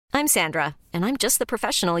I'm Sandra, and I'm just the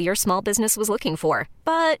professional your small business was looking for.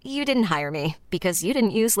 But you didn't hire me because you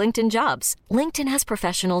didn't use LinkedIn Jobs. LinkedIn has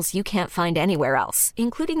professionals you can't find anywhere else,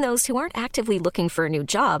 including those who aren't actively looking for a new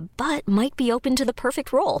job, but might be open to the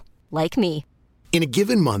perfect role, like me. In a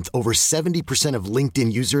given month, over 70% of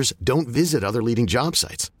LinkedIn users don't visit other leading job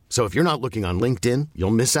sites. So if you're not looking on LinkedIn,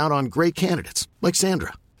 you'll miss out on great candidates like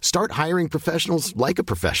Sandra. Start hiring professionals like a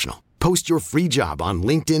professional. Post your free job on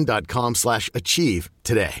linkedin.com/achieve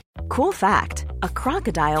today. Cool fact, a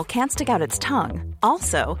crocodile can't stick out its tongue.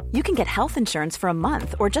 Also, you can get health insurance for a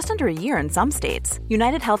month or just under a year in some states.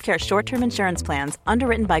 United Healthcare short-term insurance plans,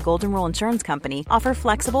 underwritten by Golden Rule Insurance Company, offer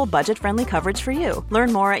flexible, budget-friendly coverage for you.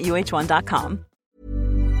 Learn more at uh1.com.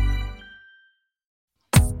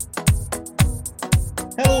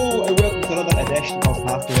 Hello and welcome to another edition of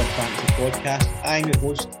Half the World Fantasy Podcast. I'm your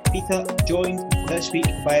host, Peter, joined this week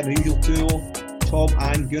by the usual duo, Tom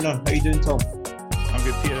and Gunnar. How you doing, Tom? I'm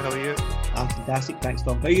good, Peter. How are you? I'm fantastic, thanks,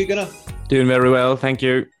 Tom. How are you, Gunnar? Doing very well, thank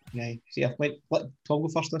you. Yeah, see, I let Tom go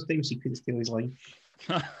first this time, so he couldn't steal his line.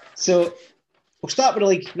 So, we'll start with the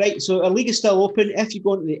league. Right, so our league is still open. If you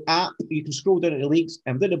go into the app, you can scroll down to the leagues,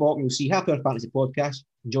 and down the bottom, you'll see Half Hour Fantasy Podcast.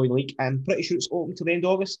 Join the league. I'm pretty sure it's open till the end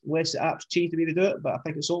of August, unless the app's changed the way they do it, but I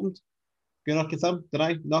think it's opened. Gunnar, confirm? Did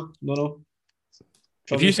I? No.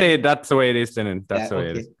 If you say that's the way it is, then that's the way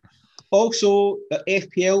it is. Also, the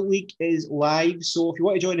FPL League is live, so if you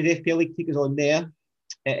want to join the FPL League, take us on there.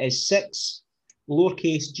 It is 6,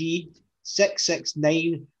 lowercase g,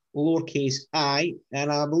 669, lowercase I,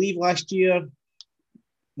 and I believe last year,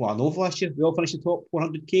 we all finished the top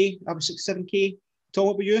 400k, I was 67k. Tom,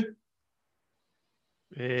 what about you?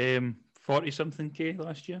 40-something K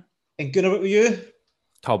last year. And Gunnar, what about you?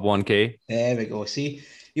 Top 1k. There we go. See,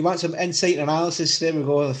 you want some insight and analysis? There we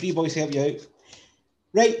go. The three boys help you out.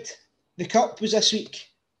 Right, the cup was this week.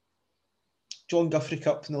 John Guthrie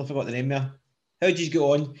Cup. I forgot the name there. How did you get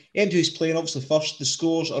on? Anyone who's playing obviously first. The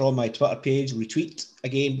scores are on my Twitter page. Retweet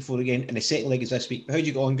again before again. And the second leg is this week. How did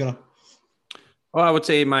you get on, Gunnar? Well, I would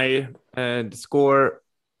say my the score.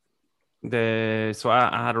 So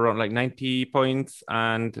I had around like 90 points,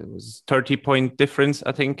 and it was 30-point difference,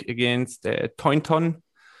 I think, against Toynton.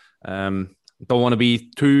 Don't want to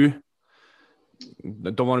be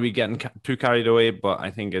getting too carried away, but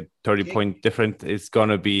I think a 30-point difference is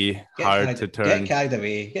gonna be hard to turn. Get carried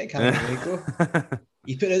away. Go.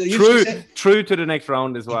 You put it true to the next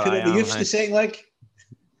round as well. You put it the youths in the second leg.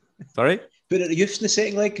 Sorry. Put it the youths in the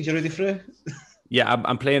second leg because you're ready for it. Yeah,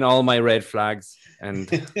 I'm playing all my red flags and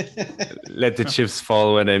let the chips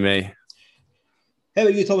fall where they may. How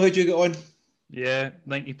about you, Tom? How did you get on? Yeah,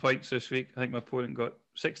 90 points this week. I think my opponent got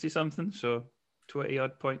 60-something, so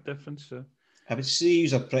 20-odd point difference. So I would say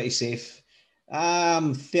you are pretty safe.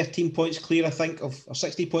 13 points clear, I think, or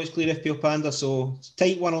 16 points clear FPL Panda, so it's a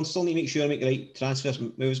tight one on. Still need to make sure I make the right transfer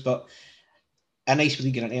moves, but a nice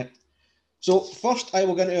league in it. So first, I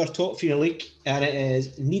will get into our top three league, and it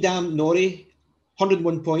is Needham Norrie,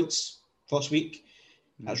 101 points first week.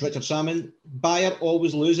 That's Richard Salmon. Bayer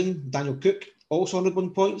always losing. Daniel Cook also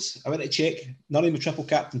 101 points. I went to check. None of them were triple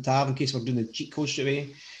captain tab in case we're doing the cheat code straight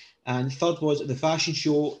away. And third was the fashion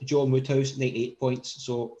show, John Woodhouse, 98 points.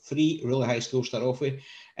 So 3 really high scores to start off with.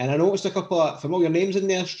 And I noticed a couple of familiar names in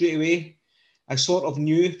there straight away. I sort of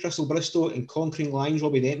knew Crystal Bristow and Conquering Lions,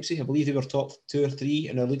 Robbie Dempsey. I believe they were top 2 or 3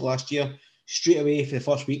 in our league last year. Straight away for the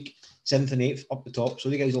first week, 7th and 8th up the top. So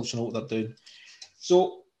the guys also know what they're doing.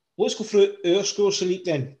 So let's go through our scores for the week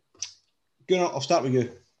then. Gunnar, I'll start with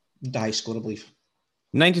you. The high score, I believe.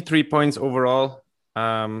 93 points overall.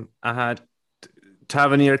 I had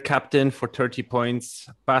Tavernier captain for 30 points,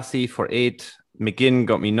 Bassi for 8, McGinn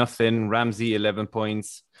got me nothing, Ramsey 11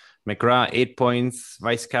 points, McGrath 8 points,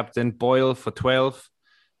 vice captain Boyle for 12,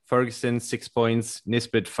 Ferguson 6 points,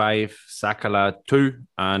 Nisbet 5, Sakala 2,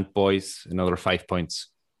 and Boyce another 5 points.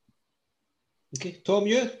 Okay, Tom,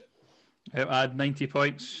 you? I had 90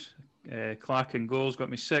 points. Clark and goals got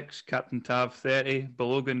me 6. Captain Tav 30.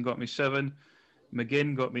 Balogan got me 7.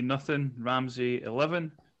 McGinn got me nothing. Ramsey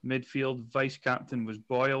 11. Midfield vice captain was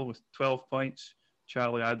Boyle with 12 points.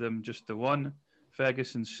 Charlie Adam just the 1.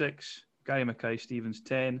 Ferguson 6. Gary Mackay-Stevens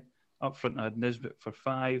 10. Up front I had Nisbet for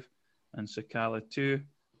 5 and Sakala 2.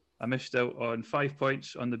 I missed out on 5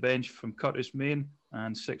 points on the bench from Curtis Main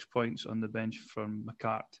and 6 points on the bench from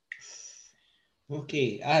McCart.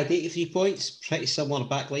 Okay, I had 83 points, pretty similar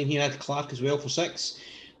backline here. I had Clark as well for 6.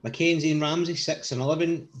 Mackenzie and Ramsey 6 and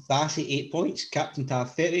 11. Bassey 8 points. Captain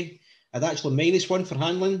Tav 30. I'd actually -1 for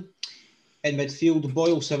Hanlon. In midfield,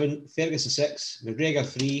 Boyle 7, Ferguson 6, McGregor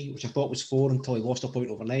 3, which I thought was 4 until he lost a point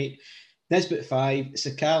overnight. Nisbet 5,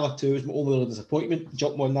 Sakala 2 was my only disappointment.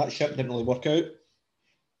 Jumped on that ship, didn't really work out.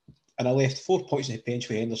 and I left 4 points in the bench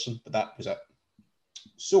for Henderson, but that was it.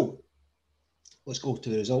 So, let's go to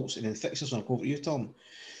the results and then fixtures, and I'll go over to you, Tom.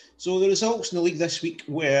 So, the results in the league this week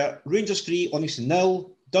were Rangers 3, Livingston 0,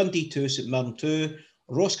 Dundee 2, St Mirren 2,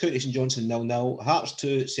 Ross County St Johnstone 0-0, Hearts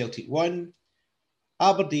 2, Celtic 1,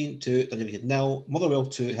 Aberdeen 2, Dundee United 0, Motherwell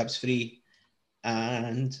 2, Hibs 3,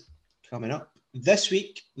 and coming up this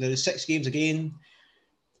week, there are 6 games again.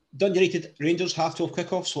 Dundee United Rangers half 12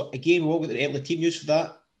 kickoff. So again, we'll get the early team news for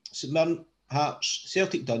that. St Mirren, Hearts,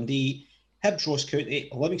 Celtic Dundee, Hibs Ross County,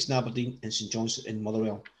 Livingston Aberdeen, and St Johnstone in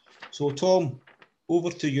Motherwell. So Tom,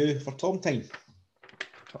 over to you for Tom time.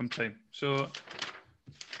 Tom time. So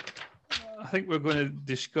I think we're going to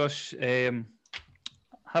discuss,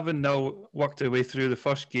 having now worked our way through the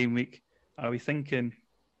first game week, are we thinking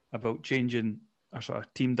about changing our sort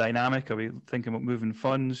of team dynamic? Are we thinking about moving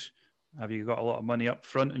funds? Have you got a lot of money up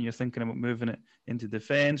front and you're thinking about moving it into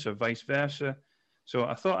defence or vice versa? So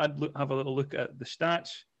I thought I'd have a little look at the stats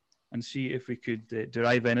and see if we could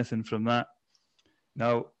derive anything from that.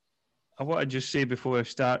 Now, I want to just say before I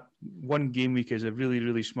start, one game week is a really,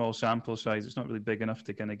 really small sample size. It's not really big enough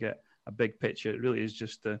to kind of get a big picture. It really is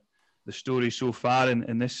just the story so far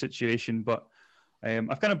in this situation. But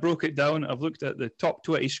I've kind of broke it down. I've looked at the top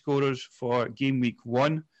 20 scorers for game week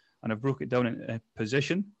 1, and I've broke it down in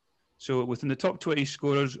position. So within the top 20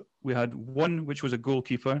 scorers, we had 1 which was a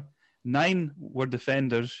goalkeeper, 9 were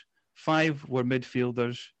defenders, 5 were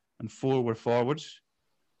midfielders, and 4 were forwards.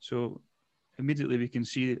 So immediately we can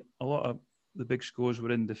see a lot of the big scores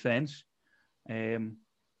were in defence. And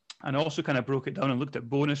I also kind of broke it down and looked at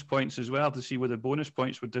bonus points as well to see where the bonus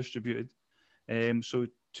points were distributed. So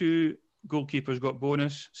 2 goalkeepers got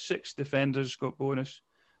bonus, 6 defenders got bonus,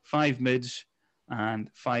 5 mids, and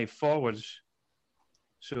 5 forwards.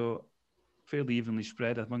 So fairly evenly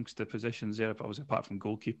spread amongst the positions there, if I was apart from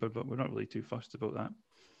goalkeeper, but we're not really too fussed about that.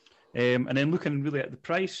 And then looking really at the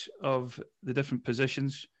price of the different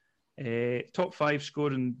positions, top 5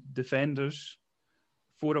 scoring defenders,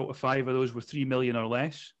 4 out of 5 of those were 3 million or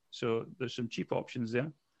less. So there's some cheap options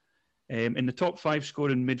there. In the top 5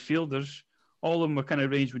 scoring midfielders, all of them were kind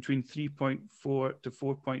of ranged between 3.4 to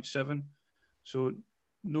 4.7. So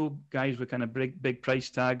no guys with kind of big price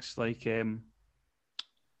tags like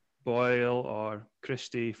Boyle or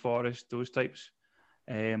Christie, Forrest, those types.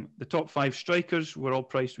 The top 5 strikers were all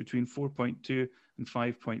priced between 4.2 and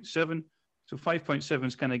 5.7. So 5.7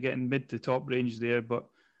 is kind of getting mid to top range there, but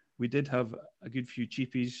we did have a good few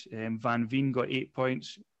cheapies. Van Veen got 8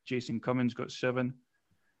 points. Jason Cummins got 7.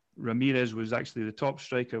 Ramirez was actually the top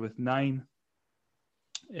striker with 9.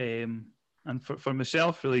 And for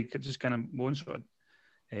myself, really, just kind of my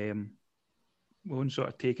own sort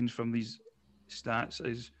of takings from these stats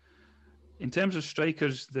is, in terms of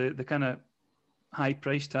strikers, the kind of high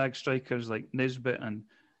price tag strikers like Nisbet and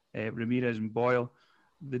Ramirez and Boyle,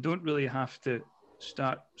 they don't really have to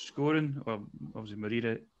start scoring. Well,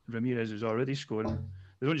 obviously Ramirez is already scoring.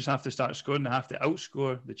 They don't just have to start scoring, they have to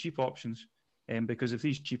outscore the cheap options. Because if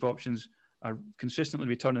these cheap options are consistently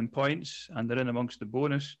returning points and they're in amongst the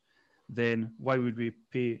bonus, then why would we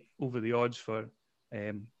pay over the odds for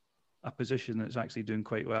a position that's actually doing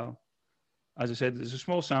quite well? As I said, there's a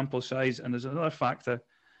small sample size, and there's another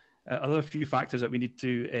few factors that we need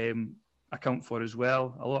to account for as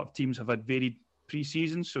well. A lot of teams have had varied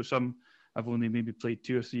pre-seasons, so some have only maybe played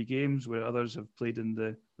 2 or 3 games, where others have played in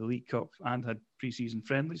the League Cup and had pre-season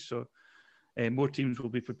friendlies. So more teams will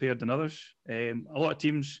be prepared than others. A lot of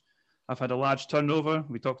teams have had a large turnover.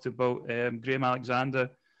 We talked about Graham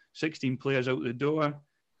Alexander, 16 players out the door.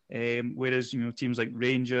 Whereas teams like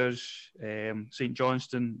Rangers, St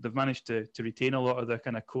Johnstone, they've managed to retain a lot of their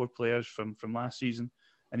kind of core players from last season,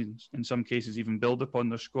 and in some cases even build upon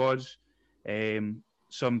their squads.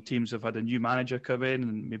 Some teams have had a new manager come in,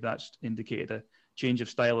 and maybe that's indicated a change of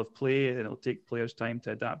style of play, and it'll take players time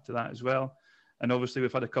to adapt to that as well. And obviously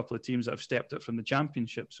we've had a couple of teams that have stepped up from the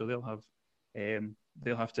Championship, so they'll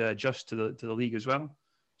have to adjust to the league as well.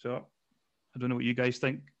 So I don't know what you guys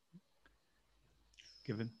think,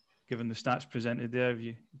 given the stats presented there. Have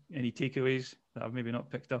you any takeaways that I've maybe not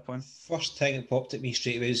picked up on? First thing that popped at me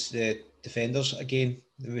straight away is the defenders again.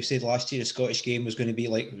 We said last year the Scottish game was going to be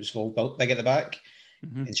like it was all built big at the back.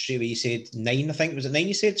 Mm-hmm. And straight away you said 9, I think. Was it 9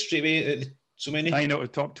 you said straight away? So many? 9 out of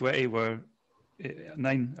the top 20 were...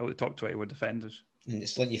 9 out of the top 20 were defenders. And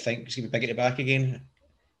it's letting you think it's going to be big at the back again.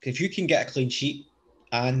 Because if you can get a clean sheet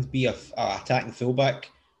and be a attacking fullback,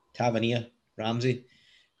 Tavernier, Ramsey,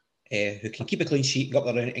 who can keep a clean sheet, go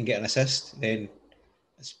up there and get an assist, then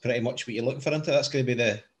it's pretty much what you're looking for, isn't it? That's going to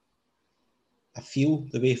be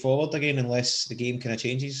the way forward again, unless the game kind of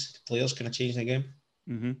changes, the players kind of change the game.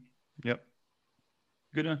 Mm-hmm. Yep.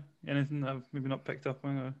 Gunnar, anything that I've maybe not picked up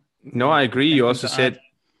on? Or No, I agree. You anything also to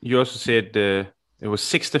said add? it was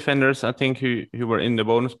 6 defenders, I think, who were in the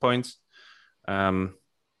bonus points. And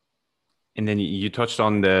then you touched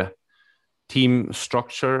on the team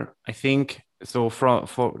structure, I think. So for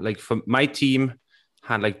my team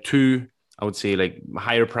had like two, I would say, like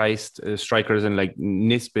higher priced strikers and like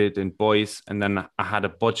Nisbet and Boyce, and then I had a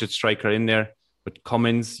budget striker in there with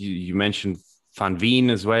Cummins. You mentioned Van Veen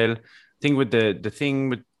as well. I think with the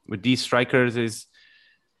thing with these strikers is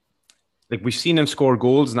like we've seen them score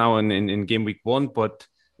goals now in game week 1, but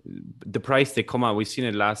the price they come out, we've seen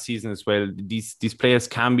it last season as well. These players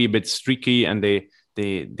can be a bit streaky, and they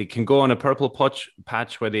can go on a purple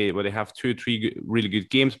patch where they have 2 or 3 really good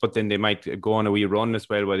games, but then they might go on a wee run as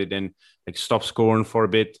well where they then like stop scoring for a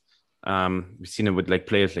bit. We've seen it with like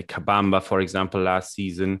players like Kabamba, for example, last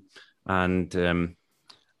season. And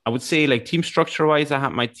I would say like team structure wise, I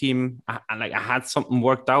had my team, I had something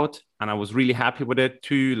worked out and I was really happy with it.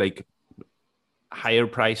 2 like higher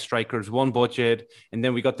price strikers, 1 budget, and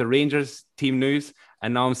then we got the Rangers team news,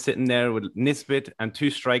 and now I'm sitting there with Nisbet and 2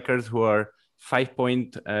 strikers who are 5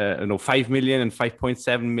 million and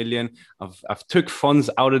 5.7 million. I've took funds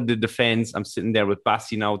out of the defense. I'm sitting there with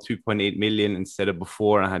Bassi now 2.8 million instead of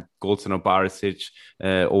before I had Goldson or Barisic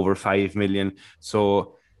over 5 million.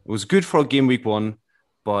 So it was good for game week 1.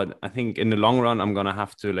 But I think in the long run, I'm going to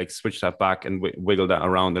have to like switch that back and wiggle that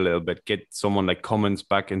around a little bit. Get someone like Cummins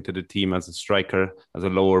back into the team as a striker, as a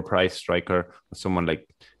lower price striker, or someone like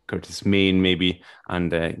Curtis Main maybe,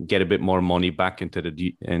 and get a bit more money back into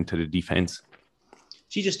the defense.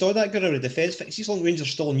 See, just all that good out of defence. See, as long as Rangers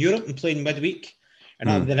are still in Europe and playing midweek,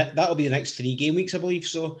 and that'll be the next 3 game weeks, I believe.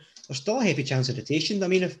 So there's still a heavy chance of rotation. I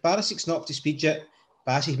mean, if Barisic's not up to speed yet,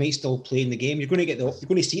 Bassi might still play in the game. You're going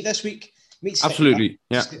to see it this week. Absolutely,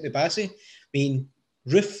 yeah. Bassi. I mean,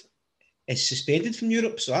 Roof is suspended from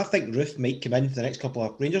Europe, so I think Roof might come in for the next couple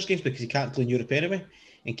of Rangers games because he can't play in Europe anyway,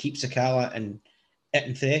 and keep Sakala and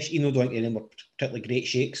Itten fresh. Even though I don't think they were particularly great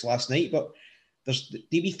shakes last night, but there's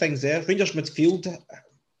DB things there. Rangers midfield,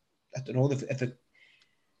 I don't know if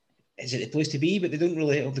is it the place to be, but they don't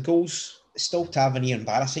really have the goals. It's still Tavernier and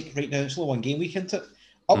Barisic right now. It's only 1 game week, isn't it?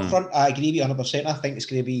 Up front, I agree with 100%. I think it's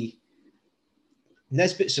going to be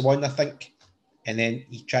Nisbet's the one, I think, and then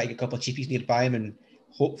you try to get a couple of cheapies nearby him and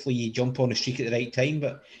hopefully you jump on the streak at the right time.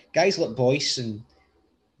 But guys like Boyce and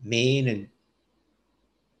Main and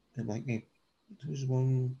like me, who's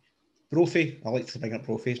one? Brophy. I like to bring up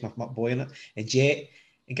Brophy, it's my boy in it. And Jet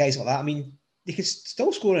and guys like that. I mean, they can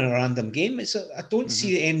still score in a random game. I don't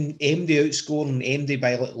see the MD outscoring MD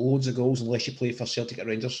by like loads of goals unless you play for Celtic at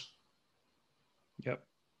Rangers. Yep.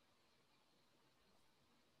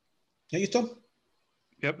 Yeah, you, Tom?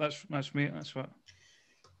 Yep, that's me. That's what.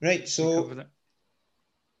 Right, so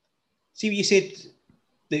see what you said.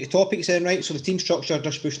 The topic's in, right? So the team structure,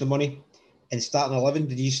 distribution of money, and starting 11.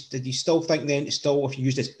 Did you still think then it's still, if you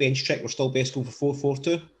use this bench trick, we're still best going for 4-4-2?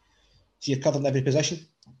 So you're covering every position?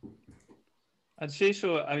 I'd say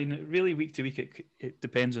so. I mean, really week to week, it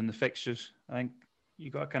depends on the fixtures. I think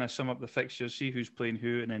you got to kind of sum up the fixtures, see who's playing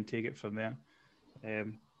who, and then take it from there.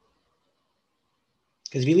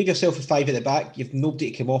 Because if you leave yourself with 5 at the back, you've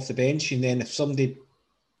nobody to come off the bench, and then if somebody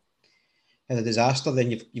has a disaster,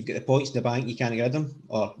 then you've got the points in the bank, you can't get rid of them,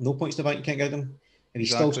 or no points in the bank, you can't get rid of them. If you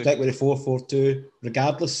still stick with the 4-4-2,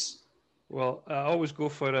 regardless. Well, I always go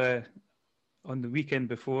for on the weekend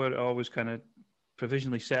before. I always kind of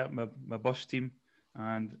provisionally set up my bus team,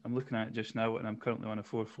 and I'm looking at it just now, and I'm currently on a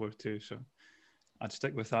 4-4-2, so I'd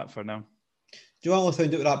stick with that for now. Do you know what I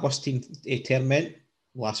found out what that bus team term meant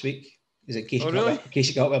last week? Is it in case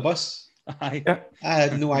you got up with a bus? Aye. I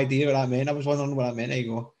had no idea what that meant. I was wondering what that meant. There you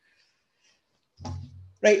go.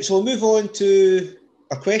 Right, so we'll move on to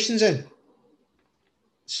our questions then.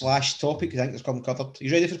 / topic, I think it's come covered. Are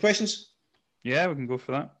you ready for the questions? Yeah, we can go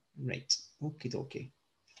for that. Right. Okay.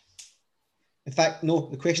 In fact, no,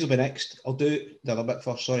 the questions will be next. I'll do the other bit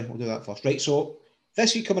first. Sorry, we'll do that first. Right, so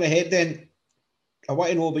this week coming ahead then, I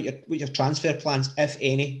want to know about your transfer plans, if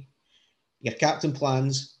any, your captain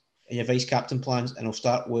plans, and your vice captain plans, and I'll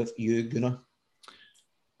start with you, Gunnar.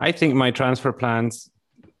 I think my transfer plans,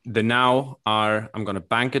 are I'm going to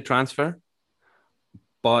bank a transfer,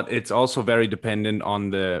 but it's also very dependent on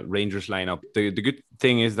the Rangers lineup. The good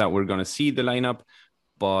thing is that we're going to see the lineup,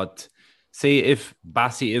 but say if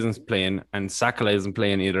Bassi isn't playing and Sakala isn't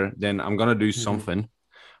playing either, then I'm going to do something.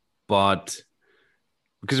 But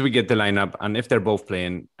because we get the lineup, and if they're both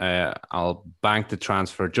playing, I'll bank the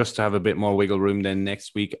transfer just to have a bit more wiggle room then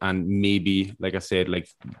next week, and maybe, like I said, like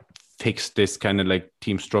fix this kind of like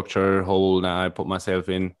team structure hole that I put myself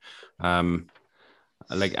in.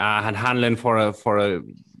 like I had Hanlon for a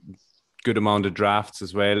good amount of drafts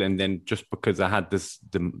as well, and then just because I had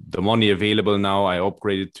the money available now, I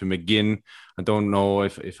upgraded to McGinn. I don't know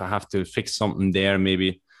if I have to fix something there,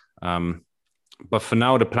 maybe. But for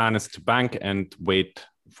now, the plan is to bank and wait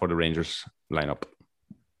for the Rangers lineup.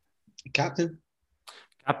 Captain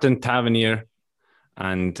Tavernier,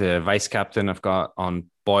 and vice captain I've got on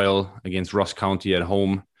Boyle against Ross County at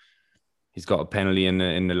home. He's got a penalty in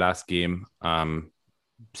the last game.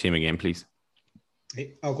 Same again, please.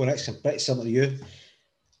 Hey, I'll go next. I'm pretty similar to you.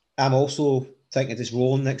 I'm also thinking of this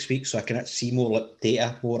rolling next week, so I can see more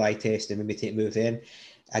data, more eye test, and maybe take a move then.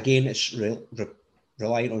 Again, it's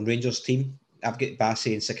relying on Rangers team. I've got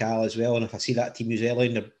Bassey and Sakala as well, and if I see that team use early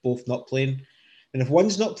and they're both not playing, and if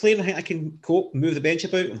one's not playing, I think I can cope, move the bench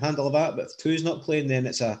about and handle that. But if two's not playing, then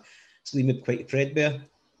it's leaving me quite threadbare,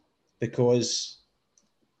 because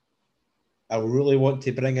I really want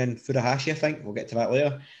to bring in Furuhashi, I think. We'll get to that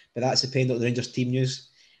later. But that's dependent on the Rangers team news.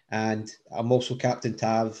 And I'm also captain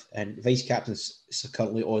Tav, and vice captain's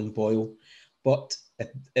currently on Boyle. But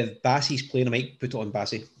if Bassey's playing, I might put it on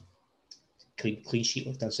Bassey. Clean sheet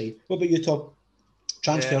left hand side. What about you, Tom?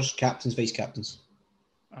 Transfers, captains, vice captains.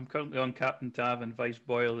 I'm currently on captain Tav and vice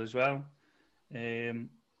Boyle as well. I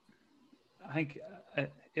think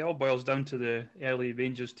it all boils down to the early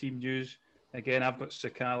Rangers team news. Again, I've got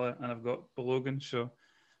Sakala and I've got Balogun, so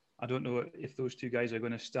I don't know if those two guys are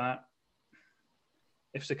going to start.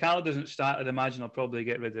 If Sakala doesn't start, I'd imagine I'll probably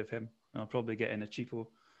get rid of him. I'll probably get in a cheapo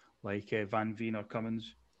like Van Veen or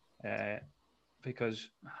Cummins, because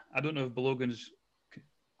I don't know if Balogun's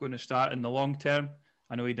going to start in the long term.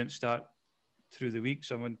 I know he didn't start through the week.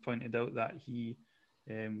 Someone pointed out that he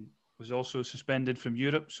was also suspended from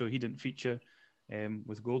Europe, so he didn't feature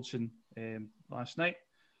with Goldson last night.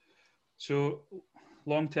 So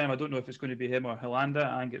long term, I don't know if it's going to be him or Helander.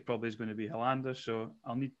 I think it probably is going to be Helander. So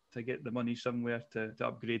I'll need to get the money somewhere to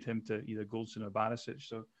upgrade him to either Goldson or Barisic.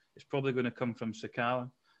 So it's probably going to come from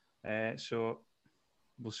Sakala. So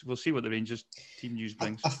we'll see what the Rangers team news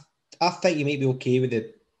brings. I think you might be okay with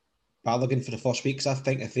the Balogun for the first week, because I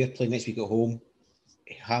think if they're playing next week at home,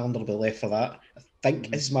 Helander will be left for that. I think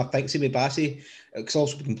this is my thinking with Bassey. It could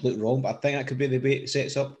also be completely wrong, but I think that could be the way it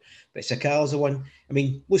sets up. But Sakala's the one. I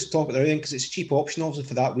mean, let's talk about everything, because it's a cheap option, obviously,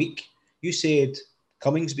 for that week. You said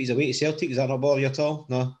Cummings, but he's away to Celtic. Does that not bother you at all?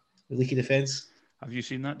 No? The leaky defence? Have you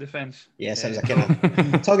seen that defence? Yes, that was a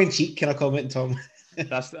kind of tongue-in-cheek kind of comment, Tom.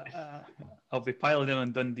 I'll be piling in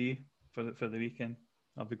on Dundee for the weekend.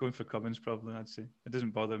 I'll be going for Cummins probably, I'd say. It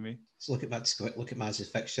doesn't bother me. Let's look at Maz's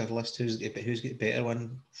fixture list. Who's got the better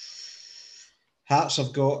one? Hearts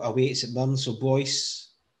have got away at St Mirren, so Boyce,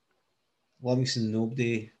 Livingston,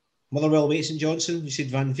 nobody. Motherwell away at St Johnson. You said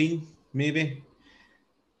Van Veen, maybe.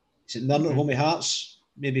 St Mirren at home at Hearts,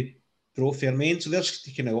 maybe Pro Fermain. So there's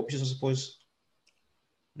the kind of options, I suppose.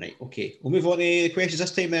 Right, okay. We'll move on to the questions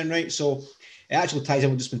this time then, right? So it actually ties in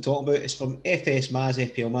what we've just been talking about. It's from FS Maz,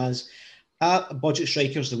 FPL Maz. Are budget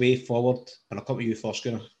strikers the way forward? And I'll come to you first,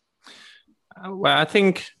 Gunnar. Well, I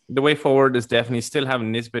think the way forward is definitely still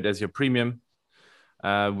having Nisbet as your premium.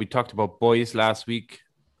 We talked about Boyce last week,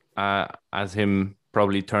 as him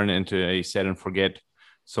probably turn into a set and forget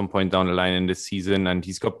some point down the line in this season, and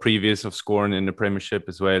he's got previous of scoring in the Premiership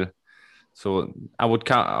as well. So I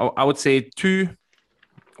would say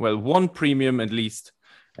one premium at least,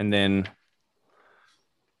 and then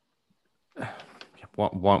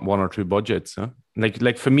one or two budgets. Huh?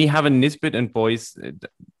 Like for me, having Nisbet and Boyce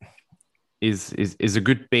is a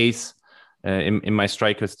good base in my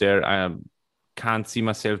strikers there. I can't see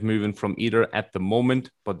myself moving from either at the moment,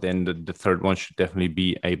 but then the third one should definitely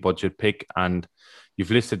be a budget pick. And you've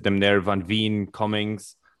listed them there: Van Veen,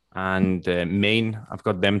 Cummings, and Main. I've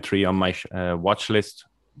got them three on my watch list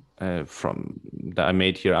from that I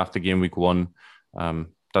made here after game week 1.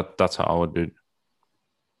 That's how I would do it.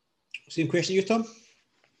 Same question, you, Tom?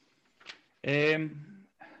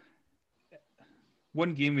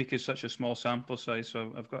 One game week is such a small sample size,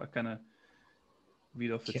 so I've got to kind of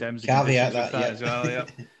read off the terms and conditions that as well.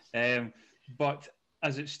 Yeah. But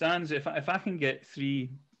as it stands, if I can get 3-4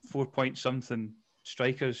 point something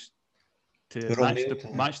strikers to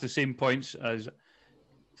match the same points as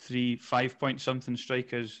 3-5 point something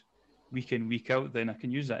strikers week in, week out, then I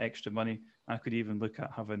can use that extra money. I could even look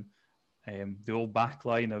at having the old back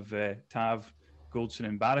line of Tav, Goldson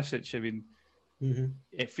and Barisic. I mean,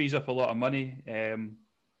 it frees up a lot of money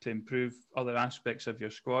to improve other aspects of your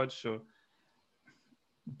squad. So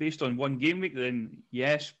based on one game week, then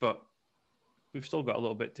yes, but we've still got a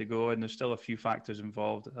little bit to go and there's still a few factors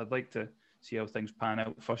involved. I'd like to see how things pan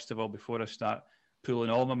out first of all before I start pulling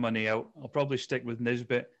all my money out. I'll probably stick with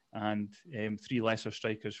Nisbet and 3 lesser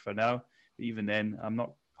strikers for now. But even then, I'm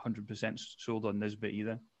not 100% sold on Nisbet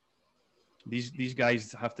either. These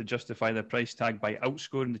guys have to justify their price tag by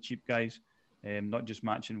outscoring the cheap guys, not just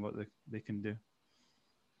matching what they can do.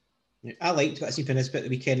 Yeah, I liked what I seen for Nisbet the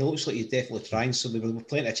weekend. It looks like he's definitely trying, so there were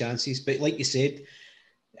plenty of chances. But like you said,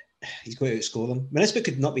 he's going to outscore them. Nisbet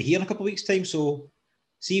could not be here in a couple of weeks' time, so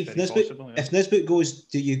see if if Nisbet goes,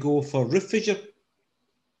 do you go for Roof as your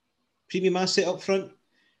premium asset up front? I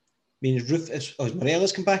mean, has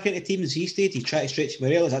Morelos come back into the team? Has he stayed? He tried to stretch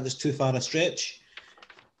Morelos. Is that just too far a stretch?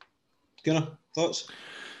 Gunnar, thoughts?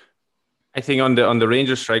 I think on the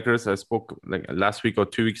Rangers strikers, I spoke like last week or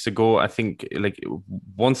 2 weeks ago. I think like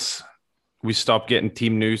once we stop getting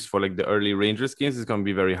team news for like the early Rangers games, it's going to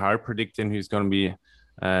be very hard predicting who's going to be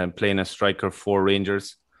playing a striker for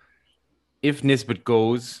Rangers. If Nisbet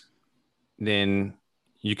goes, then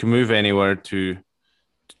you can move anywhere to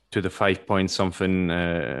the 5 point something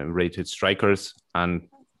rated strikers, and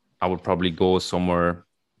I would probably go somewhere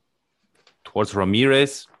towards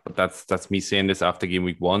Ramirez. But that's me saying this after game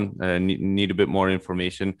week 1. Need a bit more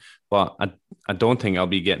information, but I don't think I'll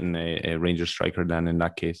be getting a Rangers striker then in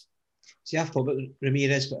that case. See, I've thought about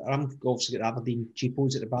Ramirez, but I'm obviously got Aberdeen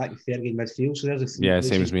cheapos at the back and Fergie midfield, so there's a few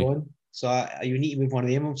same as me. Gone. So you need to move one of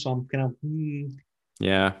them, so I'm kind of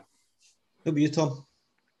Yeah. What about you, Tom?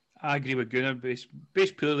 I agree with Gunnar.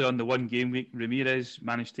 Based purely on the one game week, Ramirez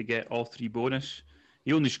managed to get all 3 bonus.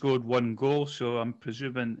 He only scored 1 goal, so I'm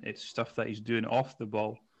presuming it's stuff that he's doing off the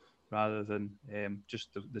ball rather than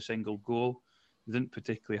just the single goal. He didn't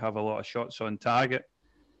particularly have a lot of shots on target.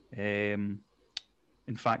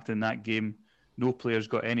 In fact, in that game, no players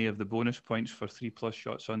got any of the bonus points for 3+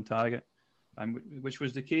 shots on target, and which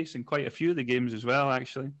was the case in quite a few of the games as well,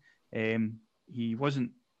 actually. He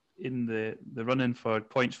wasn't in the running for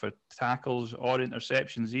points for tackles or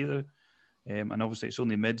interceptions either. And obviously it's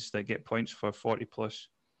only mids that get points for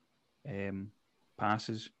 40+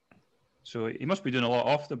 passes. So he must be doing a lot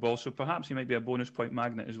off the ball. So perhaps he might be a bonus point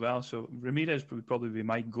magnet as well. So Ramirez would probably be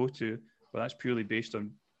my go-to, but that's purely based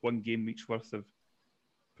on 1 game week's worth of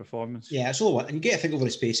performance. Yeah, it's all one. And you get to think over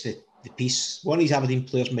the space for the piece. One of these Aberdeen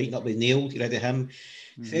players might not be nailed. You read of him.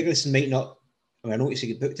 Ferguson might not. I noticed he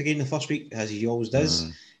get booked again the first week, as he always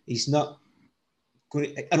does. He's not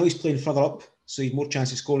going to, I know he's playing further up, so he's more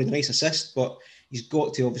chance of scoring a nice assist, but he's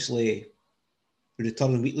got to obviously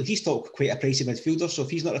return weekly. He's still quite a pricey midfielder, so if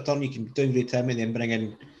he's not returning, you can downgrade him and then bring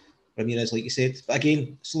in Ramirez, like you said. But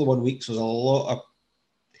again, it's only 1 week, so there's a lot of.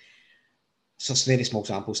 So it's a very small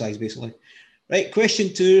sample size, basically. Right,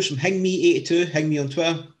 question 2 is from Hingme82, Hingme on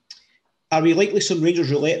Twitter. Are we likely some Rangers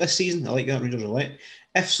roulette this season? I like that, Rangers roulette.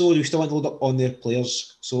 If so, do we still want to load up on their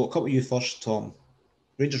players? So, I'll come with you first, Tom.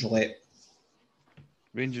 Rangers roulette.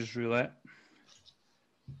 Rangers roulette.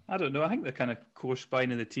 I don't know. I think the kind of core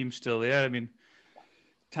spine of the team's still there. I mean,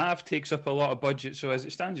 Tav takes up a lot of budget, so as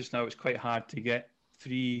it stands just now, it's quite hard to get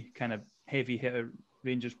 3 kind of heavy hitter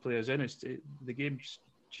Rangers players in. The game's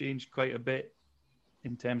changed quite a bit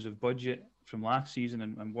in terms of budget from last season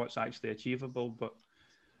and what's actually achievable. But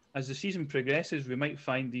as the season progresses, we might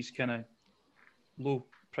find these kind of low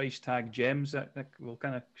price tag gems that will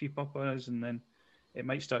kind of creep up on us, and then it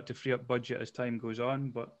might start to free up budget as time goes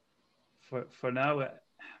on. But for now,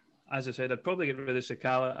 as I said, I'd probably get rid of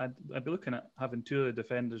Sakala. I'd be looking at having 2 of the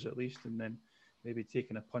defenders at least, and then maybe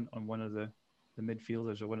taking a punt on one of the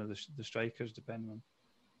midfielders or one of the strikers, depending on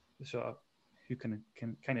the sort of who can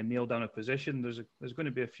kind of nail down a position. There's going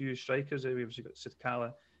to be a few strikers there. We've obviously got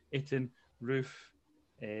Sakala, Itten, Roof,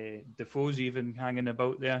 Defoe's even hanging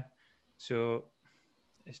about there. So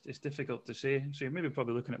it's difficult to say. So you're maybe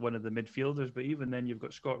probably looking at one of the midfielders, but even then you've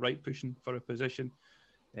got Scott Wright pushing for a position.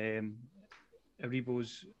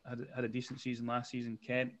 Aribo's had a decent season last season.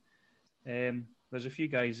 Kent. There's a few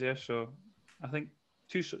guys there, so I think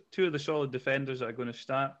two of the solid defenders that are going to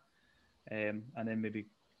start, and then maybe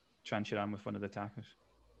transfer on with one of the attackers.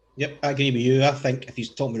 Yep, I agree with you. I think if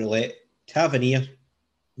he's talking roulette, Tavernier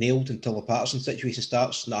nailed until the Patterson situation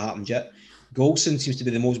starts. Not happened yet. Golson seems to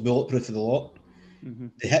be the most bulletproof of the lot. Mm-hmm.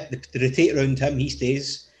 The rotate around him, he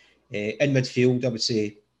stays. In midfield, I would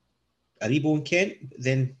say Aribo and Kent.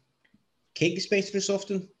 Then Kent gets benched for so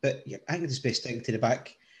often, but yeah, I think it's best sticking to the back.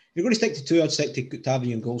 If you're going to stick to 2, I'd stick to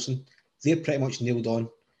Tavernier and Golson. They're pretty much nailed on.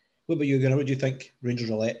 What about you, Gunnar? What do you think?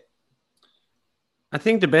 Rangers roulette? I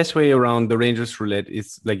think the best way around the Rangers roulette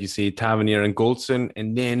is, like you say, Tavernier and Golson,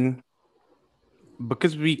 and then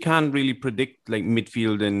because we can't really predict like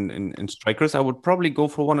midfield and strikers, I would probably go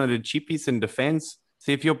for one of the cheapies in defense.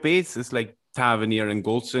 Say if your base is like Tavernier and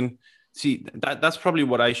Golson, See, that's probably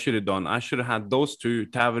what I should have done. I should have had those two,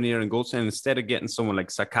 Tavernier and Goldstein, instead of getting someone like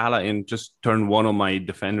Sakala in, just turn one of my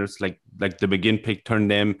defenders, like the McGinn pick, turn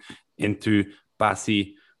them into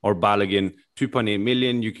Bassi or Balogun. 2.8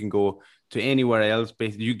 million. You can go to anywhere else.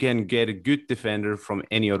 Basically, you can get a good defender from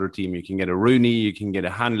any other team. You can get a Rooney, you can get a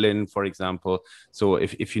Hanlon, for example. So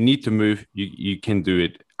if you need to move, you can do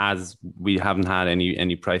it, as we haven't had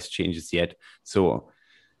any price changes yet. So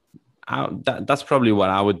that's probably what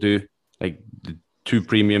I would do. Like the 2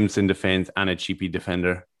 premiums in defense and a cheapy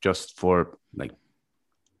defender, just for like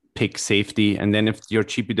pick safety. And then if your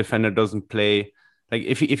cheapy defender doesn't play, like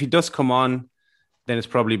if he does come on, then it's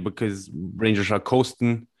probably because Rangers are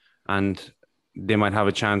coasting and they might have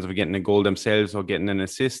a chance of getting a goal themselves or getting an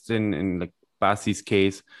assist in like Bassi's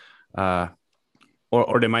case.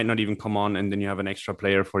 Or they might not even come on, and then you have an extra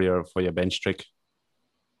player for your bench trick.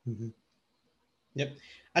 Mm-hmm. Yep.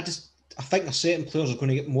 I think there's certain players are going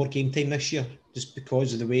to get more game time this year just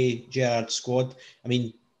because of the way Gerrard's squad. I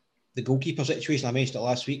mean, the goalkeeper situation, I mentioned it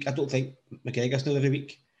last week. I don't think McGregor's not every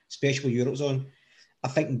week, especially when Europe's on. I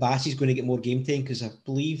think Bassi's going to get more game time because I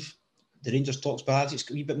believe the Rangers talks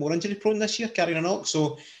Barisi's a wee bit more injury prone this year, carrying a knock,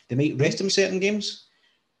 so they might rest him certain games.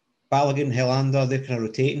 Balogun, Helander, they're kind of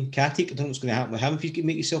rotating. Katic, I don't know what's going to happen with him if you can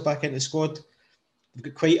make yourself back into the squad. We've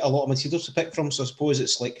got quite a lot of midfielders to pick from, so I suppose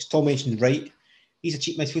it's like, as Tom mentioned, right, he's a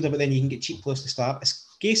cheap midfielder, but then you can get cheap players to start. It's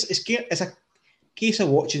a case of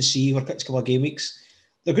watch and see over a couple of game weeks.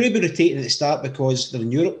 They're going to be rotating at the start because they're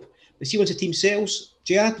in Europe. But see, once the team settles,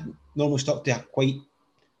 Gerrard normally stuck to a quite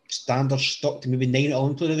standard, stuck to maybe 9 at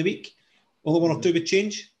 11 player of the week. Only 1 or 2 would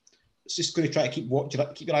change. It's just going to try to keep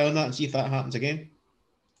your eye on that and see if that happens again.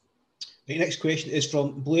 The next question is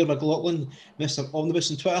from Blair McLaughlin, Mr.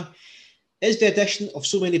 Omnibus on Twitter. Is the addition of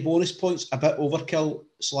so many bonus points a bit overkill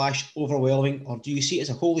 / overwhelming, or do you see it as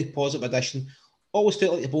a wholly positive addition? Always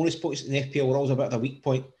felt like the bonus points in the FPL were always a bit of a weak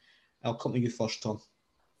point. I'll come to you first, Tom.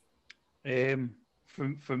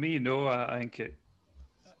 For me, no. I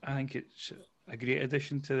think it's a great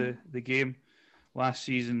addition to the game. Last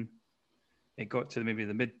season, it got to maybe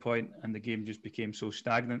the midpoint, and the game just became so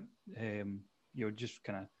stagnant. You're just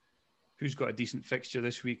kind of, who's got a decent fixture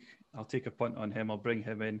this week? I'll take a punt on him. I'll bring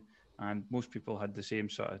him in. And most people had the same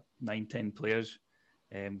sort of 9-10 players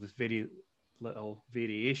with very little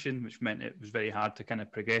variation, which meant it was very hard to kind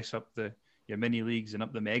of progress up your mini leagues and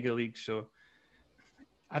up the mega leagues. So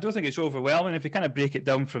I don't think it's overwhelming. If you kind of break it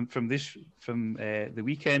down from the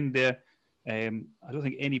weekend there, I don't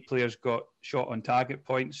think any players got shot on target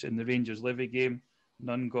points in the Rangers Livy game.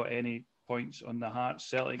 None got any points on the Hearts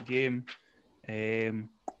Celtic game. I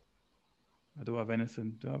don't have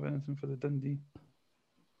anything. Do I have anything for the Dundee?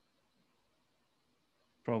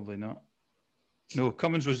 Probably not. No,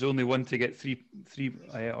 Cummins was the only one to get three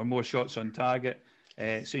or more shots on target.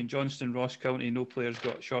 St Johnstone, Ross County, no players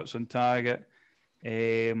got shots on target.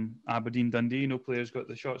 Aberdeen, Dundee, no players got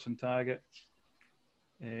the shots on target.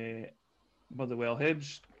 Motherwell,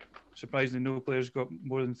 Hibs, surprisingly, no players got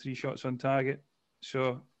more than 3 shots on target.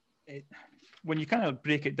 So when you kind of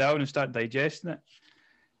break it down and start digesting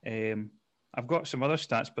it, I've got some other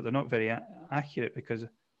stats, but they're not very accurate because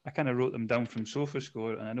I kind of wrote them down from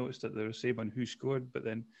SofaScore, and I noticed that they were saying on who scored, but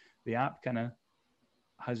then the app kind of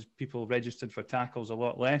has people registered for tackles a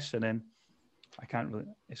lot less, and then I can't really,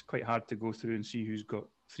 it's quite hard to go through and see who's got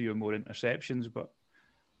 3 or more interceptions, but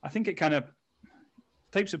I think it kind of,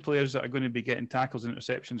 types of players that are going to be getting tackles and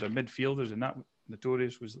interceptions are midfielders, and that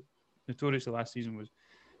notorious the last season was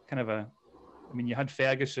kind of you had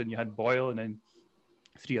Ferguson, you had Boyle, and then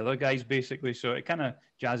 3 other guys basically, so it kind of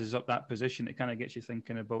jazzes up that position. It kind of gets you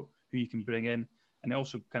thinking about who you can bring in, and it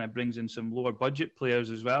also kind of brings in some lower budget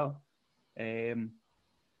players as well.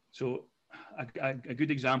 So a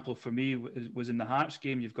good example for me was in the Hearts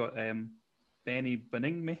game. You've got Benny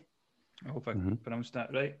Beningme. I hope I pronounced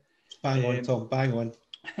that right. Bang on, Tom. Bang on.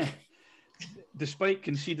 Despite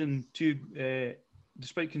conceding a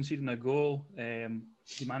goal,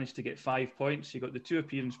 he managed to get 5 points. He got the 2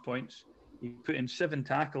 appearance points. He put in 7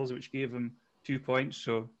 tackles, which gave him 2 points.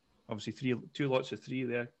 So obviously 2 lots of 3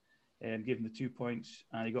 there, and gave him the 2 points.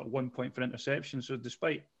 And he got 1 point for interception. So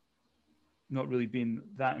despite not really being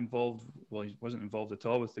that involved, well, he wasn't involved at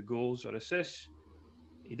all with the goals or assists.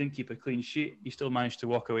 He didn't keep a clean sheet. He still managed to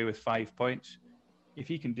walk away with 5 points. If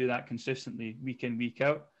he can do that consistently week in, week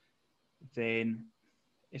out, then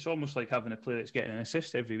it's almost like having a player that's getting an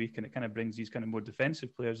assist every week, and it kind of brings these kind of more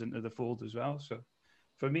defensive players into the fold as well. So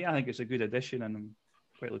for me, I think it's a good addition, and I'm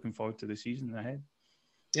quite looking forward to the season ahead.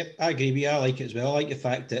 Yep, I agree with you. I like it as well. I like the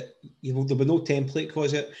fact that there'll be no template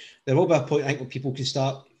because there will be a point, I think, where people can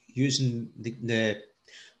start using the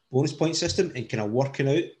bonus point system and kind of working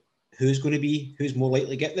out who's more likely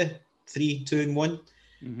to get the 3, 2, and 1.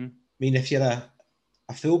 Mm-hmm. I mean, if you're a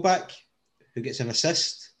fullback who gets an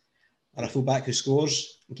assist or a fullback who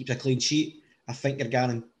scores and keeps a clean sheet, I think you're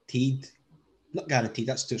guaranteed. Not guaranteed,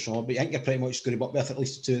 that's too strong, but I think you're pretty much going to be up with at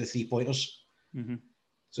least 2 of the 3 pointers. Mm-hmm.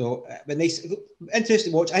 So, but nice,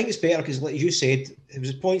 interesting to watch. I think it's better because, like you said, it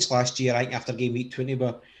was points last year, I think, after game week 20,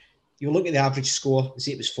 but you were looking at the average score and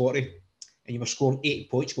say it was 40, and you were scoring 80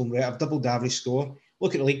 points, going, right, I've doubled the average score.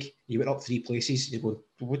 Look at the league, you went up 3 places, you're going,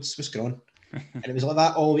 what's going on? And it was like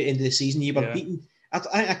that all the way into the season. You were beaten. I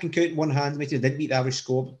think I can count in one hand, maybe didn't beat the average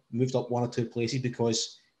score, but moved up 1 or 2 places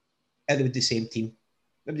because everybody was the same team.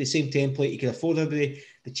 Maybe the same template, you could afford everybody.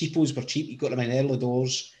 The cheapos were cheap, you got them in early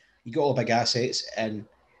doors, you got all the big assets, and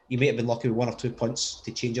you might have been lucky with 1 or 2 punts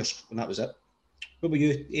to change yours, and that was it. What about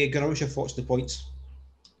you, Gunnar? What's your thoughts on the points?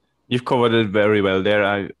 You've covered it very well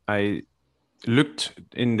there. I looked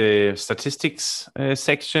in the statistics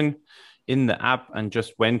section in the app and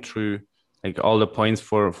just went through like all the points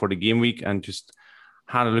for the game week and just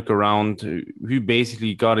had a look around who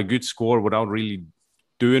basically got a good score without really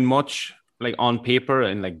doing much, like on paper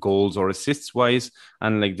and like goals or assists wise.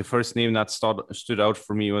 And like the first name that stood out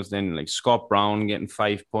for me was then like Scott Brown getting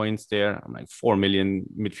 5 points there. I'm like 4 million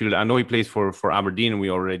midfielder. I know he plays for Aberdeen and we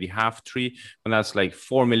already have 3, but that's like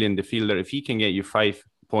 4 million defender. If he can get you 5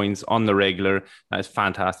 points on the regular, that is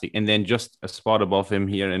fantastic. And then just a spot above him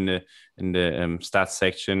here in the stats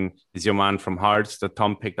section is your man from Hearts that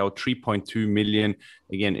Tom picked out, 3.2 million.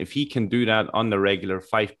 Again, if he can do that on the regular,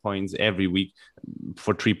 5 points every week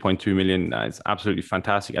for 3.2 million, that's absolutely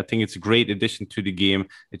fantastic. I think it's a great addition to the game.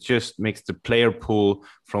 It just makes the player pool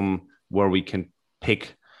from where we can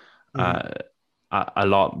pick a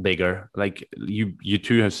lot bigger. Like you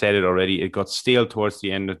two have said it already, it got stale towards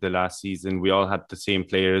the end of the last season. We all had the same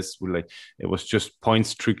players. It was just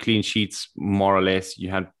points through clean sheets, more or less. You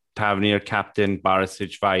had Tavernier captain,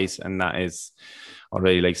 Barisic vice, and that is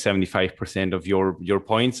already like 75% of your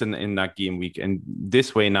points in that game week. And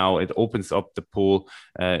this way now it opens up the pool.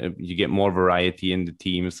 You get more variety in the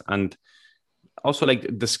teams, and also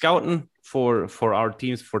like the scouting for our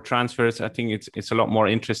teams for transfers. I think it's a lot more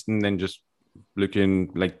interesting than just looking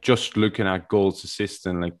at goals, assists,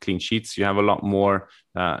 and like clean sheets. You have a lot more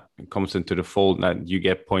that comes into the fold that you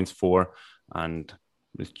get points for, and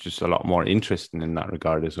it's just a lot more interesting in that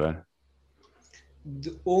regard as well.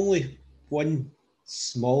 The only one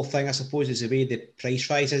small thing, I suppose, is the way the price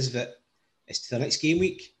rise is that it's to the next game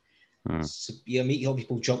week. So you might help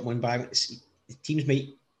people jump one bag. The teams might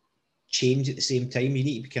change at the same time. You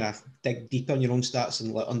need to kind of dig deeper on your own stats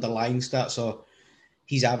and like underlying stats. So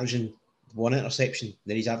he's averaging 1 interception,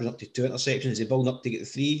 then he's averaging up to 2 interceptions. He's building up to get the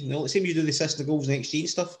 3. You know, it seems you do the assist, the goals, and the XG and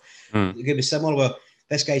stuff. It's going to be similar where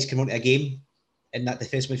this guy's coming onto a game in that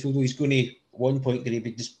defence midfield. He's going to, 1 point, going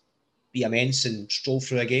to just be immense and stroll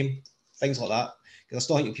through a game. Things like that. Because I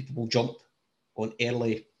still think people will jump on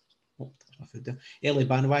early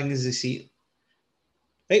bandwagons as they see it.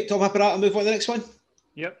 Right, Tom, happy that. I'll move on to the next one.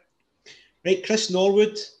 Yep. Right, Chris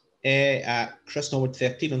Norwood at Chris Norwood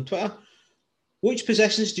 13 on Twitter. Which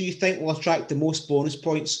positions do you think will attract the most bonus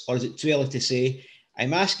points, or is it too early to say?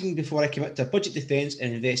 I'm asking before I commit to a budget defence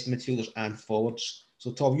and invest in midfielders and forwards.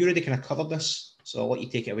 So, Tom, you already kind of covered this, so I'll let you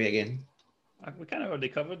take it away again. We kind of already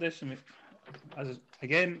covered this. I mean,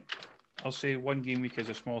 again, I'll say 1 game week is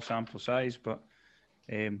a small sample size, but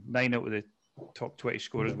 9 out of the top 20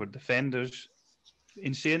 scorers were defenders.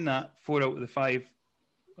 In saying that, 4 out of the 5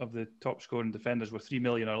 of the top scoring defenders were 3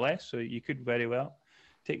 million or less, so you could very well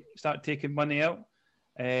start taking money out.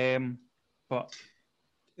 But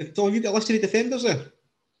Tom, you got a list of the defenders there?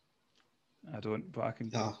 I don't, but I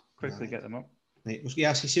can quickly get them up. Right, I was going to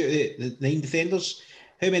ask you, the 9 defenders,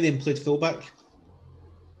 how many of them played fullback?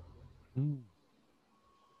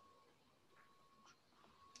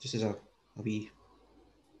 Just as a wee...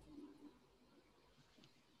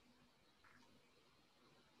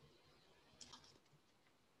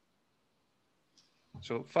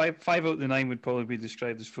 So five out of the 9 would probably be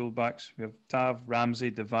described as fullbacks. We have Tav, Ramsey,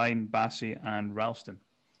 Devine, Bassey, and Ralston.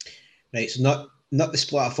 Right, so not the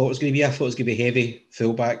split I thought it was going to be. I thought it was going to be heavy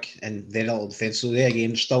fullback and very little defence. So there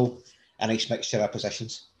again, still a nice mixture of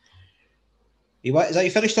positions. Is that you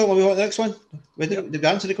finished, Tom? Will we want the next one? Did we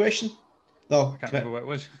answer the question? No. I can't remember what it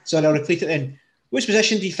was. Sorry, I'll repeat it then. Which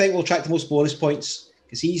position do you think will attract the most bonus points?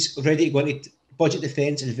 Because he's ready to go into budget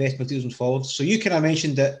defence and invest midfielders and forwards. So you kind of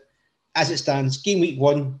mentioned that as it stands, game week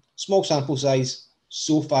 1, small sample size,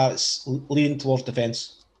 so far it's leaning towards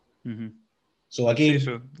defence. Mm-hmm. So again...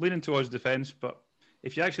 So leaning towards defence, but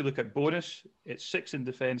if you actually look at bonus, it's 6 in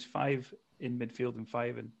defence, 5 in midfield and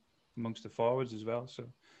 5 in amongst the forwards as well. So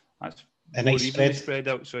that's a more nice evenly spread. spread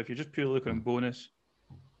out. So if you're just purely looking at bonus,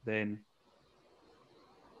 then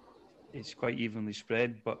it's quite evenly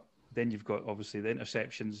spread. But then you've got obviously the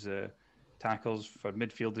interceptions, tackles for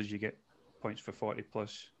midfielders. You get points for 40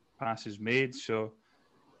 plus passes made. So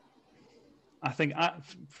I think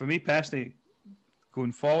for me personally,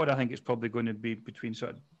 going forward, I think it's probably going to be between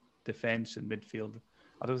sort of defence and midfield.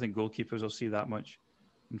 I don't think goalkeepers will see that much.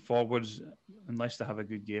 And forwards, unless they have a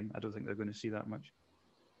good game, I don't think they're going to see that much.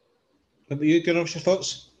 What about you, Gunnar? What's your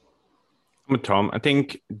thoughts? I'm with Tom. I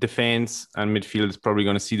think defense and midfield is probably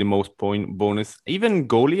going to see the most point bonus. Even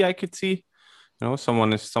goalie, I could see. You know,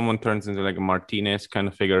 someone turns into like a Martinez kind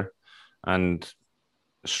of figure, and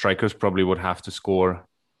strikers probably would have to score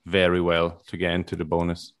very well to get into the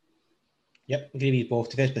bonus. Yep, agree with both.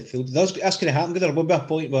 Defence midfield. That's going to happen. There will be a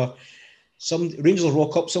point where some Rangers will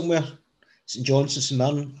rock up somewhere. St Johnstone, St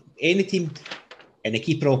Mirren, any team, and the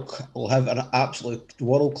keeper will have an absolute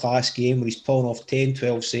world-class game where he's pulling off 10,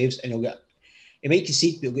 12 saves, and he might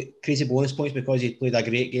concede, but he'll get crazy bonus points because he played a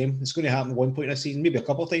great game. It's going to happen at one point in the season, maybe a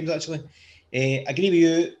couple of times actually. I agree with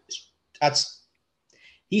you.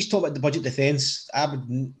 He's talking about the budget defence.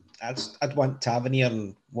 I'd want Tavernier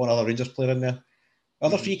and one other Rangers player in there.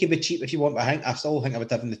 Other three can be cheap if you want, but I still think I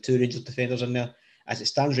would have the two Rangers defenders in there. As it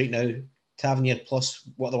stands right now, Tavernier plus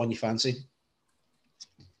what other one you fancy.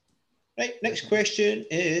 Right, next question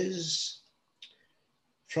is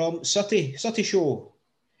from Sutty Show.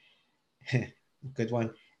 Good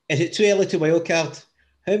one. Is it too early to wildcard?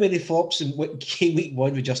 How many flops in game week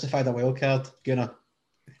 1 would justify the wildcard, Gunnar?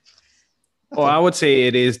 Well, I would say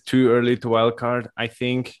it is too early to wildcard. I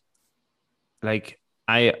think, like,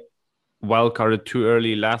 I wildcarded too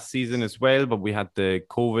early last season as well, but we had the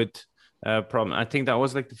COVID problem. I think that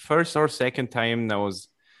was like the first or second time that was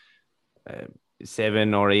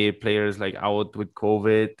 7 or 8 players like out with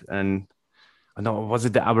COVID, and I know, was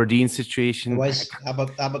it the Aberdeen situation? It was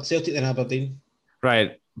Celtic and Aberdeen,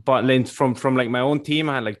 right? But then from like my own team,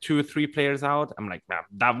 I had like 2 or 3 players out. I'm like, nah,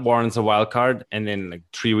 that warrants a wild card. And then like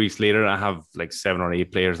 3 weeks later, I have like 7 or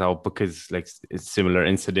 8 players out because like it's similar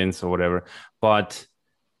incidents or whatever. But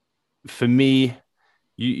for me,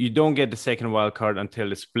 you don't get the second wild card until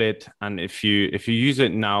the split. And if you use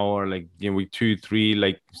it now or like, you know, week 2, 3,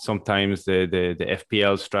 like sometimes the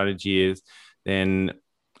FPL strategy is, then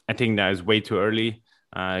I think that is way too early.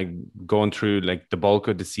 Going through like the bulk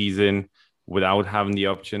of the season without having the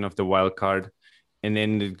option of the wild card. And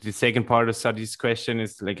then the second part of Sadi's question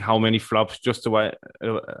is like, how many flops justify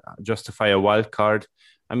a wild card?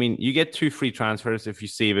 I mean, you get 2 free transfers if you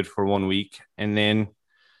save it for 1 week, and then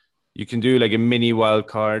you can do like a mini wild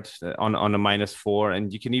card on a -4,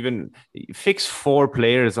 and you can even fix 4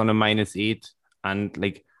 players on a -8. And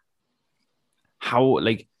like, how,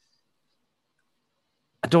 like,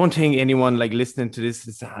 I don't think anyone like listening to this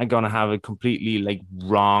is gonna have a completely like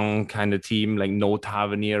wrong kind of team, like no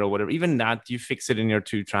Tavernier or whatever. Even that, you fix it in your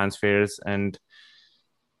 2 transfers and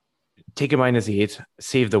take a -8,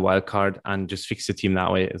 save the wild card, and just fix the team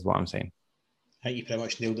that way is what I'm saying. I think you pretty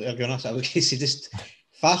much nailed it there, Gunnar. I was going to say just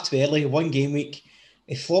far too early, 1 game week.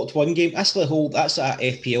 If flopped 1 game, that's that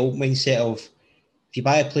FPL mindset of if you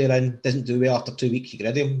buy a player in, doesn't do well after 2 weeks, you get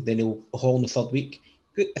rid of him, then he'll haul in the 3rd week.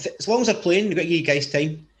 As long as they're playing, you've got to give you guys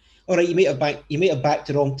time. All right, you might have backed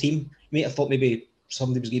the wrong team. You might have thought maybe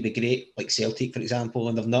somebody was going to be great, like Celtic, for example,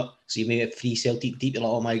 and they're not. So you may have 3 Celtic deep. You're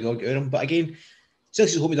like, oh my God, get rid of them. But again,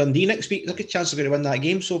 Celtic's home to Dundee next week. There's a good chance they're going to win that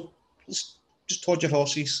game. So let's just hold your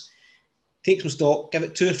horses. Take some stock. Give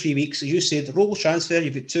it 2 or 3 weeks. As you said, roll transfer.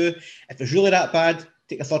 You've got 2. If it's really that bad,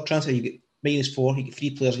 take a 3rd transfer. You get -4. You get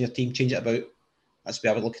 3 players in your team. Change it about. That's the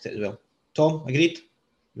way I would look at it as well. Tom, agreed?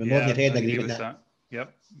 You're nodding your head. I agree with that.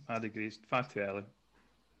 Yep, I'd agree. It's far too early.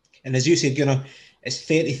 And as you said, it's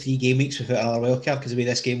 33 game weeks without another wildcard because of the way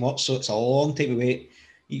this game works, so it's a long time to wait.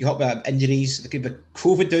 You got about injuries, there could be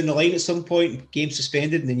COVID down the line at some point, game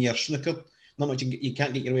suspended, and then you're snookered. Not much, you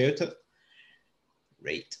can't get your way out of it.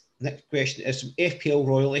 Right. Next question is from FPL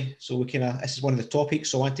Royally. So this is one of the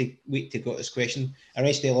topics, so I want to wait to go to this question.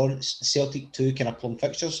 Arrest on Celtic 2 kind of plum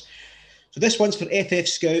fixtures. So this one's for FF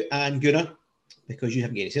Scout and Gunnar, because you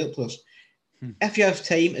haven't got any Celtic players. If you have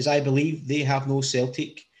time, as I believe they have no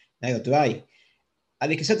Celtic, neither do I. Are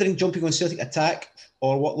they considering jumping on Celtic attack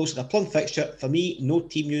or what looks like a plum fixture? For me, no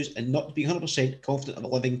team news and not being 100% confident of a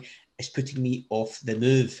living is putting me off the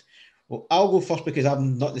move. Well, I'll go first because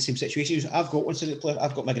I'm not in the same situation. I've got one Celtic player,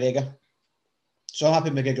 I've got McGregor. So I'm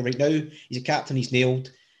happy with McGregor right now. He's a captain, he's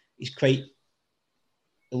nailed. It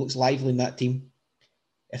looks lively in that team.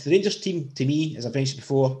 If the Rangers team, to me, as I've mentioned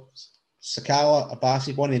before, Sakala,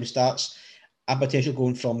 Abassi, one of them starts, I'm potentially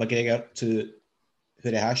going from McGregor to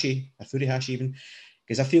Furuhashi even,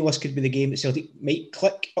 because I feel this could be the game that Celtic might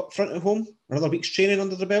click up front at home. Another week's training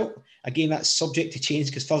under the belt. Again, that's subject to change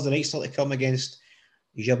because Thursday night still to come against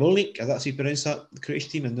Jablonec, if that's how you pronounce that, the Croatian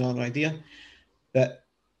team, and no idea. But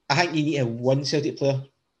I think you need a one Celtic player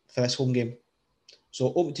for this home game.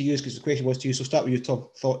 So open to you because the question was to you. So start with you, Tom.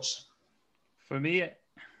 Thoughts? For me,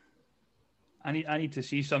 I need to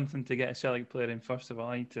see something to get a Celtic player in. First of all,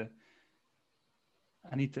 I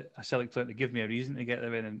need a Celtic player to give me a reason to get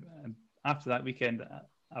them in. And after that weekend,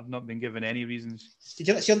 I've not been given any reasons. Did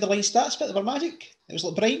you not see underlying stats bit of our magic? It was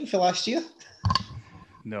like Brighton for last year.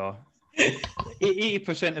 No.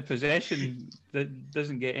 80% of possession that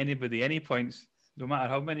doesn't get anybody any points, no matter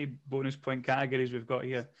how many bonus point categories we've got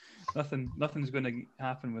here. Nothing's going to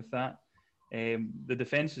happen with that. The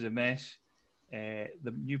defence is a mess.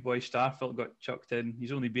 The new boy Starfelt got chucked in.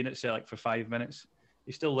 He's only been at Celtic for 5 minutes.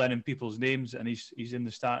 He's still learning people's names, and he's in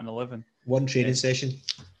the starting 11. One training session.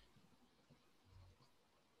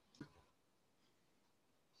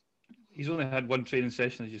 He's only had one training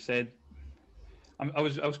session, as you said. I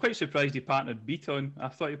was quite surprised he partnered Beaton. I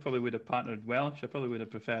thought he probably would have partnered Welsh. I probably would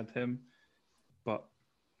have preferred him. But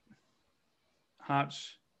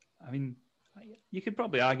Hearts, I mean, you could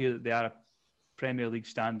probably argue that they are a Premier League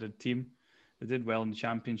standard team. They did well in the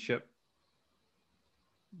Championship.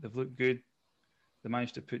 They've looked good. They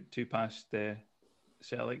managed to put two past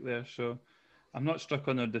Celtic there. So I'm not struck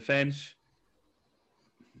on their defence.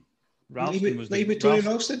 Ralston was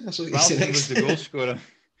the goal scorer.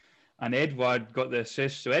 And Edouard got the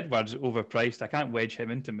assist. So Edouard's overpriced. I can't wedge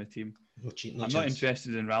him into my team. I'm not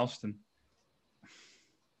interested in Ralston.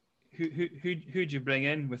 Who'd you bring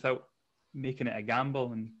in without making it a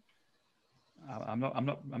gamble? And I'm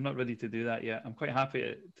not ready to do that yet. I'm quite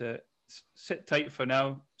happy to sit tight for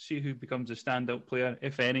now, see who becomes a standout player,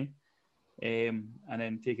 if any, and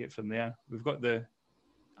then take it from there. We've got the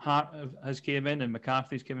Hart has came in, and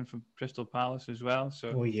McCarthy's came in from Crystal Palace as well.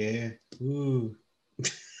 So oh yeah, ooh,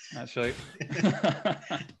 that's right.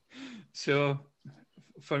 So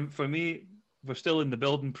for me, we're still in the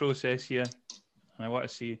building process here, and I want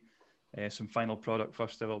to see some final product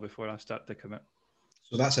first of all before I start to commit.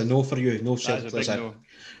 So that's a no for you. No Celtic players. No.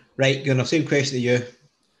 Right, Gunnar, same question to you.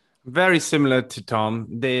 Very similar to Tom.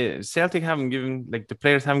 The Celtic the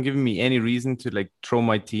players haven't given me any reason to throw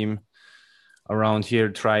my team around here,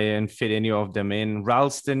 try and fit any of them in.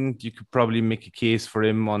 Ralston, you could probably make a case for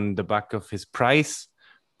him on the back of his price,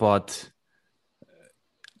 but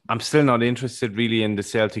I'm still not interested really in the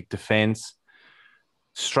Celtic defense.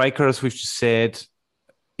 Strikers, we've just said,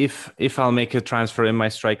 if I'll make a transfer in my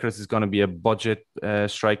strikers, it's going to be a budget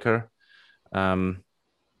striker.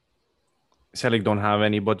 Celtic don't have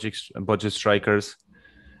any budget strikers.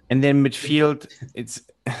 And then midfield, it's...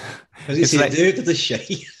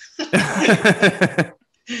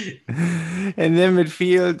 And then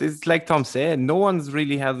midfield, it's like Tom said, no one's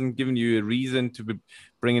really hasn't given you a reason to be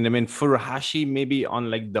bringing them in. Furuhashi, maybe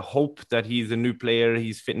on the hope that he's a new player,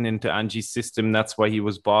 he's fitting into Angie's system, that's why he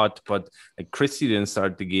was bought. But Christie didn't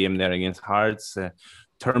start the game there against Hearts.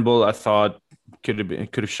 Turnbull, I thought could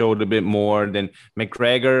have showed a bit more. Then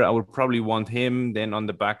McGregor, I would probably want him then on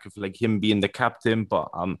the back of him being the captain, but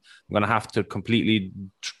I'm gonna have to completely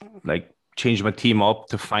change my team up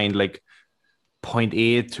to find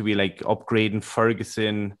 0.8 to be upgrading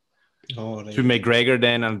Ferguson to McGregor.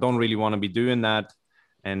 Then I don't really want to be doing that,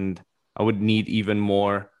 and I would need even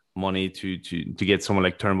more money to get someone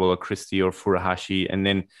like Turnbull or Christie or Furuhashi. And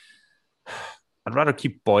then I'd rather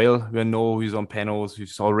keep Boyle, who I know who's on penalties,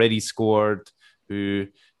 who's already scored, who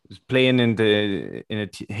is playing in a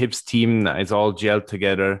Hibs team that is all gelled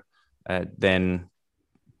together, than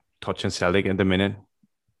touching Celtic at the minute.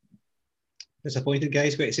 Disappointed,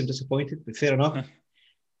 guys. But it seemed disappointed, but fair enough.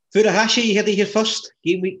 Furuhashi, you heard it here first.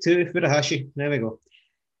 Game week 2, Furuhashi. There we go.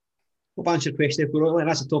 Hope I answered your question, and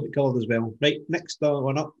that's a topic covered as well. Right, next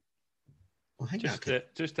one up.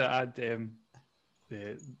 Just to add,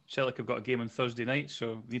 Celtic have got a game on Thursday night,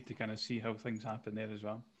 so we need to kind of see how things happen there as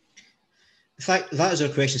well. In fact, that is our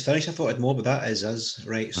questions finished. I thought I'd more, but that is us.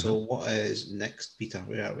 Right, so what is next, Peter?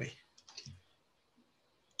 Where are we?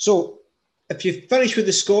 So, if you've finished with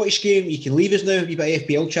the Scottish game, you can leave us now. We've got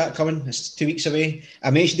FPL chat coming. It's 2 weeks away.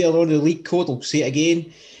 I mentioned earlier on the league code. I'll say it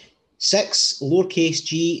again. 6, lowercase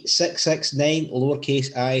g, 669,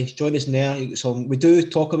 lowercase I. Join us in there. We do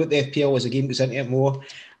talk about the FPL as the game gets into it more.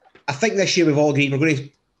 I think this year we've all agreed we're going to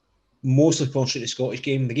mostly concentrate on the Scottish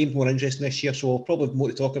game. The game's more interesting this year, so we'll probably have more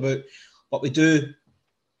to talk about. But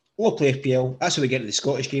we'll play FPL. That's how we get to the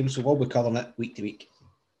Scottish game, so we'll be covering it week to week.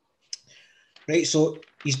 Right, so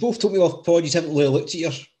you both told me off pod, you haven't really looked at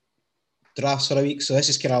your drafts for a week, so this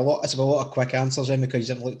is kind of a lot. It's a lot of quick answers in because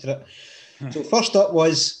you haven't looked at it. So first up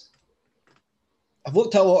was, I've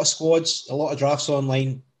looked at a lot of squads, a lot of drafts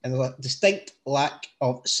online, and there's a distinct lack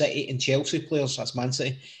of City and Chelsea players. That's Man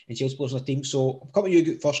City and Chelsea players on the team. So I'm coming to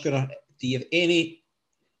you first, Gunnar. Do you have any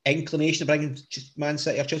inclination of bringing Man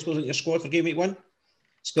City or Chelsea players into your squad for game week 1?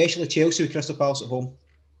 Especially Chelsea with Crystal Palace at home.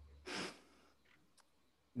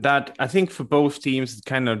 That, I think for both teams, it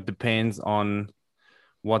kind of depends on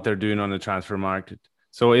what they're doing on the transfer market.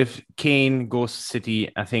 So if Kane goes to City,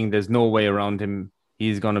 I think there's no way around him.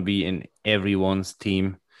 He's going to be in everyone's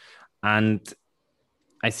team. And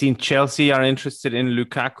I seen Chelsea are interested in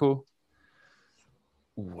Lukaku.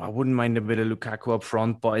 Ooh, I wouldn't mind a bit of Lukaku up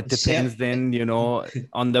front, but it depends then,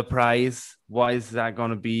 on the price. What is that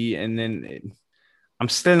going to be? And then I'm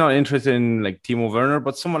still not interested in like Timo Werner,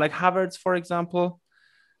 but someone like Havertz, for example.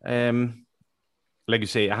 Like you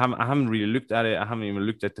say, I haven't really looked at it. I haven't even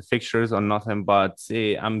looked at the fixtures or nothing, but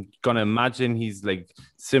I'm going to imagine he's like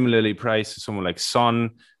similarly priced to someone like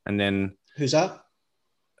Son. And then... Who's that?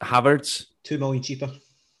 Havertz. 2 million cheaper.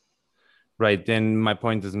 Right, then my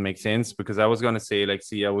point doesn't make sense because I was going to say,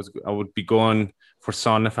 I would be going for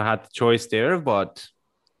Son if I had the choice there, but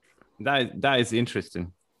that is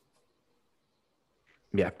interesting.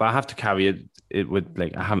 Yeah, but I have to caveat it with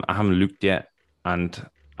like I haven't looked yet, and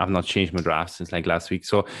I've not changed my draft since like last week.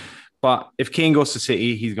 So, but if Kane goes to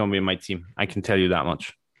City, he's going to be in my team. I can tell you that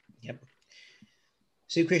much. Yep.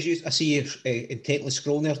 Same question. I see you intently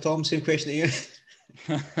scrolling there, Tom. Same question to you.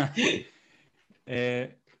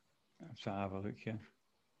 Let's have a look here.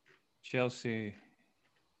 Chelsea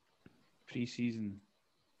pre-season.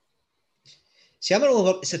 See, I'm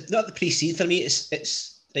not. It's not the pre-season for me. It's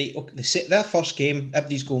right. Okay, their first game.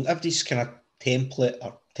 Everybody's kind of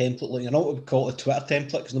template looking. I know what we call it a Twitter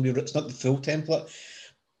template because it's not the full template.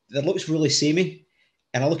 It looks really samey.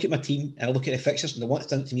 And I look at my team and I look at the fixtures, and the one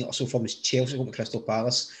that's done to me so far is Chelsea going to Crystal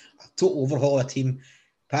Palace. A total overhaul of a team.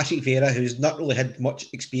 Patrick Vieira, who's not really had much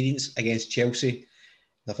experience against Chelsea.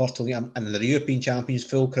 The first time, and the European champions,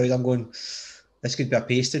 full crowd. I'm going, this could be a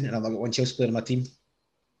pasting, and I've got one Chelsea player in my team.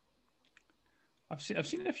 I've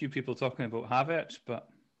seen a few people talking about Havertz, but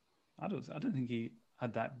I don't think he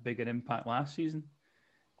had that big an impact last season.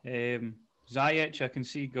 Ziyech, I can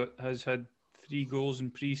see has had 3 goals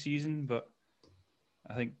in pre-season, but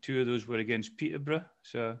I think 2 of those were against Peterborough,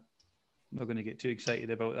 so I'm not going to get too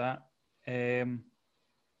excited about that. I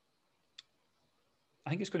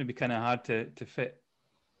think it's going to be kind of hard to fit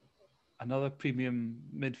another premium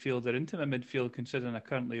midfielder into my midfield, considering I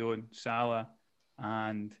currently own Salah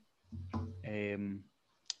and Bruno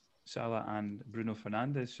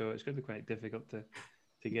Fernandes. So it's going to be quite difficult to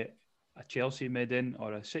get a Chelsea mid in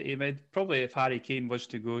or a City mid. Probably if Harry Kane was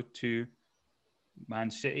to go to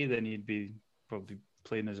Man City, then he'd be probably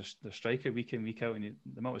playing as a striker week in, week out, and the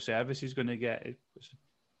amount of service he's going to get,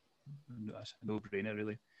 that's a no-brainer,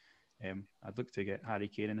 really. I'd look to get Harry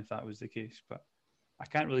Kane in if that was the case, but I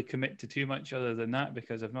can't really commit to too much other than that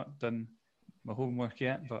because I've not done my homework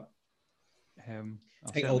yet. But I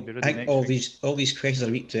think all these questions are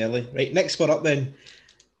a week too early. Right, next one up then.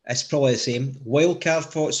 It's probably the same. Wildcard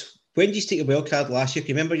thoughts. When did you take a wildcard last year? Can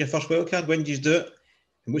you remember your first wildcard? When did you do it?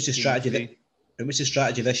 And what's the strategy? And what's the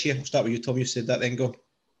strategy this year? We'll start with you, Tom. You said that, then go.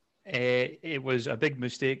 It was a big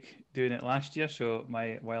mistake doing it last year, so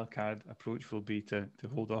my wildcard approach will be to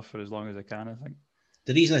hold off for as long as I can, I think.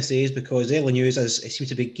 The reason I say is because early news is it seems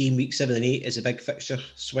to be game week 7 and 8 is a big fixture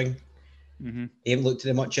swing. Mm-hmm. You haven't looked at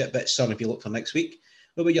it much yet, but son, if you look for next week.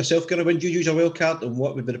 What about yourself, Gary? When did you use your wildcard, and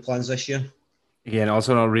what would be the plans this year? Yeah, and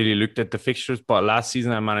also not really looked at the fixtures, but last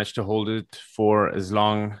season I managed to hold it for as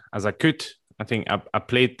long as I could. I think I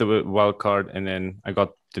played the wild card, and then I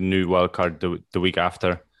got the new wild card the week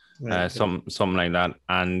after, right, something like that,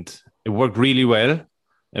 and it worked really well.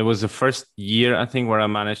 It was the first year, I think, where I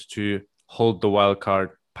managed to hold the wild card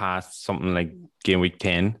past something like game week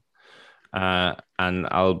 10, and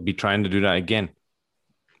I'll be trying to do that again.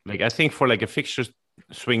 Like, I think for like a fixture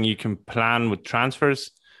swing, you can plan with transfers,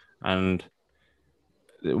 and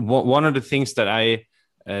one of the things that I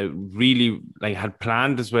really like had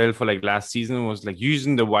planned as well for like last season was like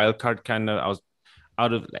using the wild card kind of. I was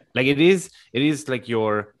out of like it is like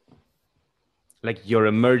your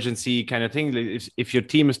emergency kind of thing. Like if your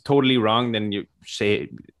team is totally wrong, then you say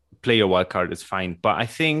play your wild card is fine. But I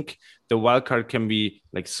think the wild card can be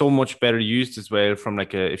like so much better used as well from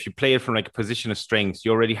like if you play it from like a position of strength.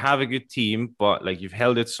 You already have a good team, but like you've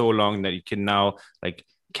held it so long that you can now like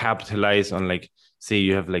capitalize on, like, say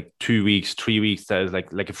you have like 2 weeks, 3 weeks that is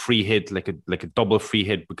like a free hit, like a double free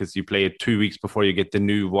hit because you play it 2 weeks before you get the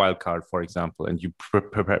new wild card, for example, and you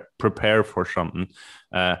prepare for something.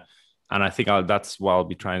 And I think that's what I'll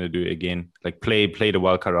be trying to do again, like play the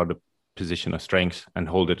wild card position of strength and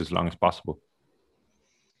hold it as long as possible.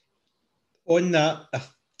 On that, I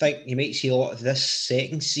think you might see a lot of this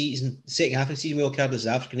second half of the season wildcard as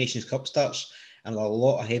the African Nations Cup starts, and a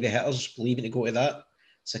lot of heavy hitters leaving to go to that.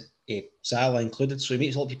 So, Salah included. So it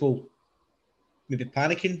makes a lot of people maybe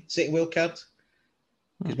panicking second wildcard.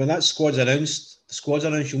 Because when that squad's announced,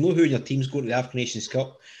 you'll know who in your team's going to the African Nations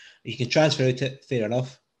Cup. You can transfer out it, fair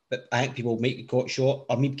enough. But I think people might get caught short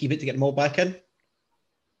or maybe keep it to get them all back in. I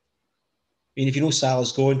mean, if you know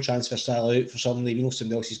Salah's going, transfer Salah out for somebody, if you know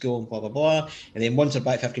somebody else is going, blah, blah, blah. And then once they're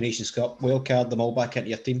back to African Nations Cup, wildcard them all back into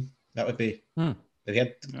your team. That would be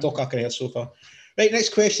the talk I can hear so far. Right,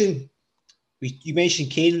 next question. You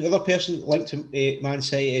mentioned Kane. The other person linked to Man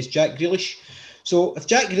City is Jack Grealish. So if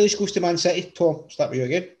Jack Grealish goes to Man City, Tom, start with you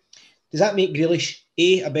again. Does that make Grealish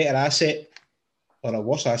a better asset or a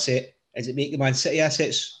worse asset? Does it make the Man City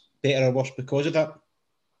assets better or worse because of that?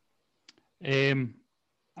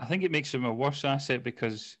 I think it makes him a worse asset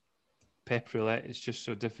because Pep Roulette is just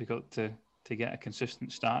so difficult to get a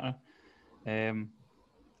consistent starter in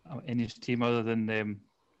his team other than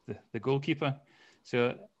the goalkeeper.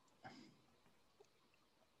 So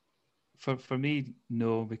for me,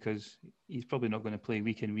 no, because he's probably not going to play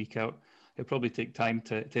week in, week out. It'll probably take time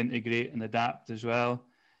to integrate and adapt as well.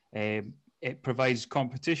 It provides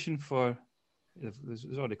competition for... There's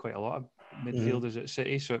already quite a lot of midfielders at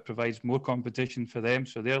City, so it provides more competition for them,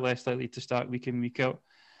 so they're less likely to start week in, week out.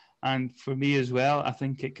 And for me as well, I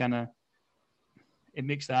think it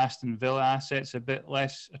makes the Aston Villa assets a bit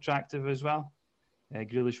less attractive as well.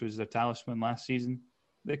 Grealish was their talisman last season.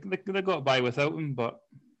 They got by without him, but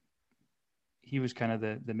he was kind of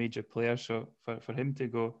the major player. So for him to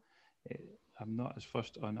go, I'm not as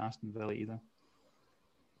fussed on Aston Villa either.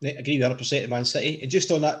 I agree with 100% of Man City. And just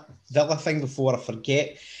on that Villa thing before I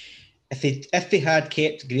forget, if they had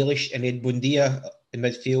kept Grealish and then Buendia in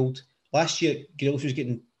midfield, last year Grealish was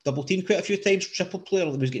getting double teamed quite a few times, triple player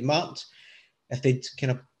that was getting marked. If they'd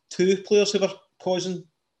kind of two players who were causing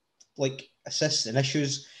like assists and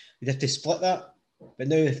issues, they'd have to split that. But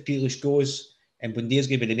now if Grealish goes and Buendia's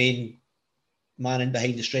going to be the main man in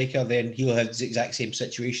behind the striker, then he'll have the exact same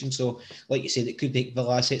situation. So like you said, it could make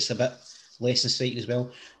Villa assets a bit less exciting as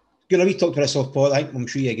well. Gunnar, we talked about this off pod. I'm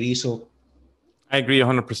sure you agree. So I agree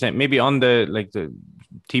 100%. Maybe on the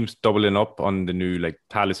teams doubling up on the new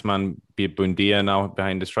talisman, be it Buendia now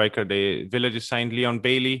behind the striker. Villa just signed Leon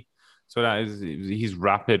Bailey, so he's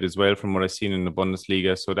rapid as well from what I've seen in the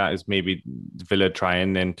Bundesliga. So that is maybe Villa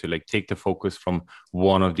trying then to take the focus from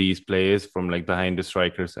one of these players from behind the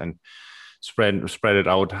strikers and spread it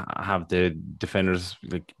out. Have the defenders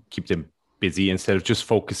keep them busy instead of just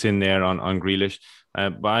focusing there on Grealish.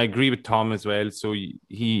 But I agree with Tom as well. So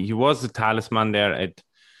he was the talisman there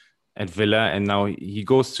at Villa, and now he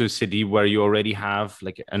goes to City where you already have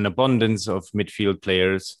an abundance of midfield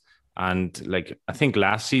players. And I think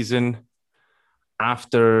last season,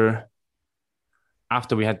 after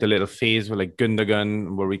we had the little phase with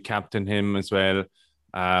Gundogan, where we captained him as well.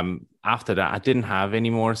 After that, I didn't have any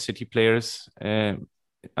more City players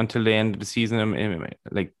until the end of the season,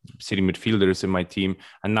 City midfielders in my team.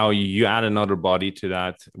 And now you add another body to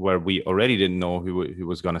that where we already didn't know who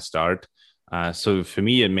was going to start. So for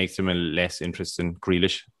me, it makes him a less interesting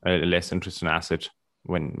Grealish, a less interesting asset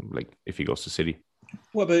if he goes to City.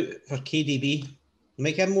 What about for KDB?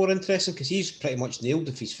 Make him more interesting because he's pretty much nailed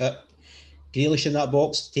if he's fit. Grealish in that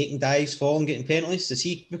box, taking dives, falling, getting penalties. Does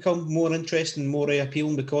he become more interesting, more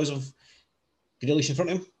appealing because of Grealish in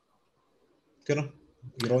front of him? Gunnar?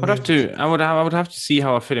 I would have to see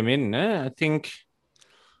how I fit him in. I think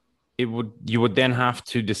you would then have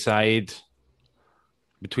to decide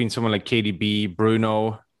between someone like KDB,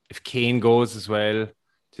 Bruno. If Kane goes as well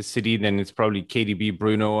to City, then it's probably KDB,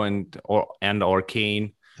 Bruno, or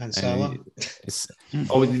Kane. And Salah.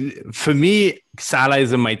 For me, Salah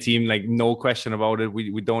is in my team. No question about it.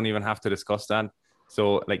 We don't even have to discuss that.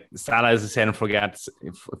 So Salah is a center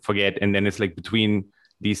forget, and then it's between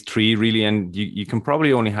these three really, and you can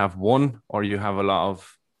probably only have one, or you have a lot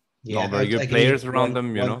of not very good players around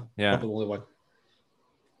them. Probably one.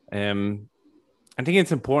 I think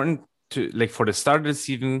it's important to for the start of the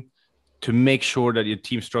season to make sure that your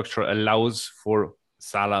team structure allows for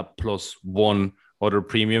Salah plus one other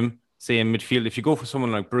premium, say in midfield. If you go for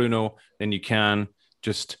someone like Bruno, then you can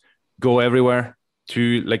just go everywhere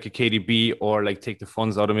to a KDB, or take the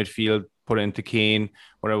funds out of midfield, put it into Kane,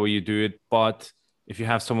 whatever you do it. But if you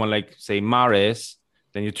have someone say Mahrez,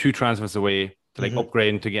 then you're two transfers away to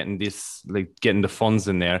upgrading to getting this, getting the funds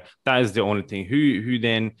in there. That is the only thing. Who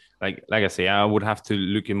then, like I say, I would have to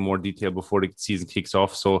look in more detail before the season kicks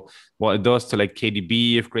off. So what it does to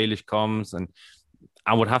KDB if Grealish comes, and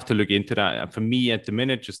I would have to look into that. For me, at the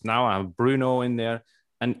minute, just now, I have Bruno in there,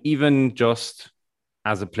 and even just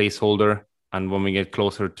as a placeholder. And when we get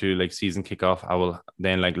closer to like season kickoff, I will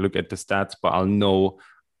then like look at the stats. But I'll know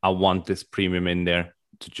I want this premium in there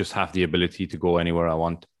to just have the ability to go anywhere I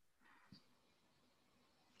want.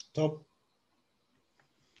 Tom.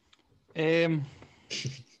 I'm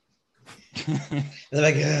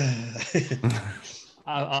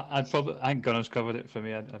probably. I think Gunnar's covered it for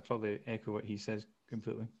me. I'd probably echo what he says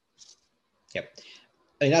completely. Yep.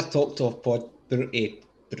 I mean, I talked off pod Bruno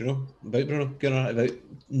Gunnar about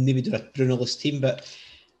maybe doing a Bruno-less team, but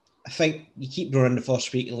I think you keep Bruno in the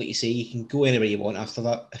first week, and like you say, you can go anywhere you want after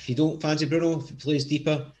that. If you don't fancy Bruno, if he plays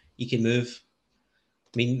deeper, you can move.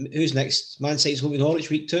 I mean, who's next? Man City's home to Norwich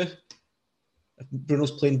week 2. If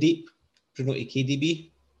Bruno's playing deep, Bruno to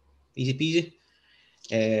KDB, easy peasy.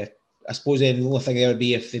 I suppose then the only thing there would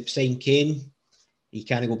be if they sign Kane, you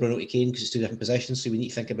can't go Bruno to Kane because it's 2 different positions, so we need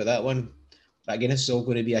to think about that one. But again, this is all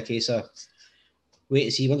going to be a case of wait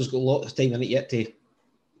and see. One's got a lot of time in it yet to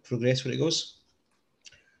progress where it goes.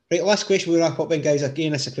 Right, last question we'll wrap up then, guys.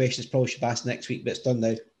 Again, this is a question that's probably should be asked next week, but it's done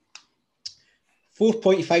now.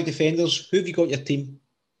 4.5 defenders. Who have you got in your team?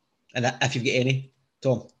 And if you've got any,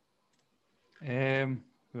 Tom? Who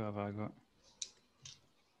have I got?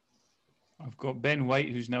 I've got Ben White,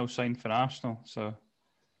 who's now signed for Arsenal. So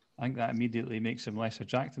I think that immediately makes him less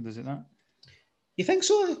attractive, does it not? You think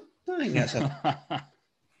so? I think that's I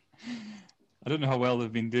don't know how well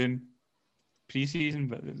they've been doing pre-season,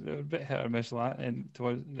 but they were a bit hit or miss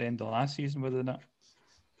towards the end of last season, were they not?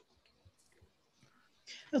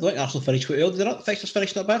 I don't think Arsenal finished quite well. Did the fixtures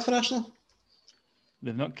finish not bad for Arsenal?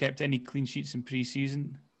 They've not kept any clean sheets in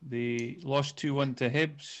pre-season. They lost 2-1 to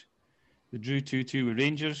Hibs. They drew 2-2 with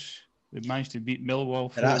Rangers. They managed to beat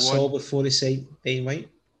Millwall 4-1. That's all before they signed Ben White.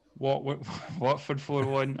 Watford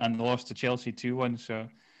 4-1 and they lost to Chelsea 2-1. So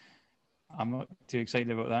I'm not too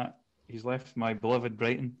excited about that. He's left my beloved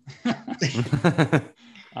Brighton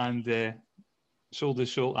and sold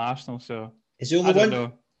his soul to Arsenal. So is the only one?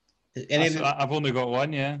 Know. I've only got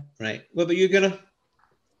one, yeah. Right. What about you, Gunnar?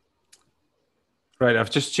 Right,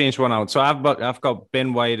 I've just changed one out. So I've got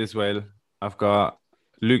Ben White as well. I've got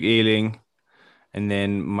Luke Ayling, and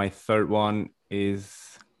then my third one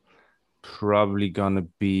is probably gonna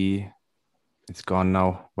be. It's gone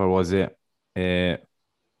now. Where was it?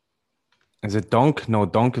 Is it Dunk? No,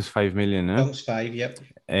 Dunk is 5 million. Dunk's 5. Yep.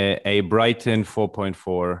 A Brighton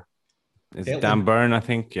 4.4. Is it Dan Burn? I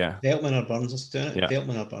think. Yeah. Veltman or Burns is doing it. Yeah.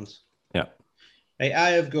 Veltman or Burns. Yeah. Right. I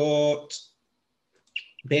have got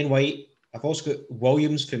Ben White. I've also got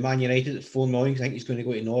Williams for Man United at 4 million. I think he's going to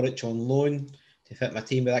go to Norwich on loan to fit my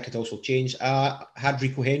team, but that could also change. I had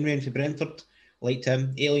Rico Henry in for Brentford, liked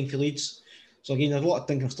him. Ayling for Leeds. So again, there's a lot of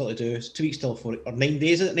thinking still to do. It's 2 weeks still for it, or 9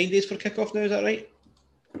 days. Is it 9 days for kickoff now? Is that right?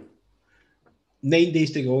 9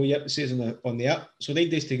 days to go. Yep, it says on the app. So 9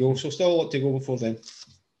 days to go. So still a lot to go before then.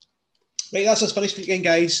 Right, that's us finished again,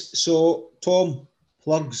 guys. So Tom,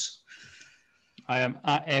 plugs. I am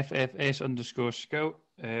at FFS_scout.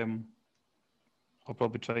 I'll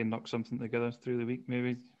probably try and knock something together through the week,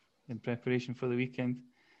 maybe in preparation for the weekend.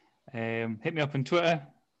 Hit me up on Twitter.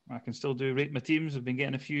 I can still do rate my teams. I've been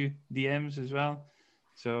getting a few DMs as well.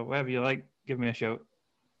 So whatever you like, give me a shout.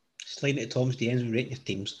 Slide into Tom's DMs and rate your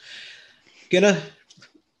teams. Gunnar?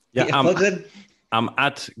 Yeah, I'm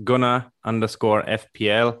at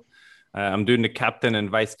Gunnar_FPL. I'm doing the captain and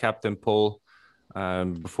vice captain poll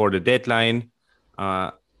before the deadline.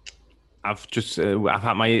 I've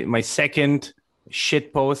had my second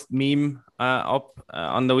shitpost meme up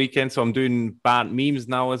on the weekend, so I'm doing bad memes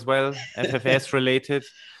now as well, FFS related.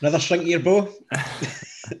 Another shrink your bow.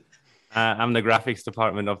 I'm the graphics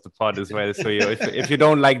department of the pod as well, so if you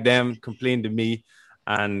don't like them, complain to me.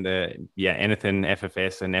 And anything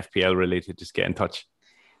FFS and FPL related, just get in touch.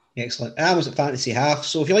 Excellent. I was at Fantasy Half.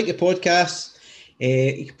 So if you like the podcast,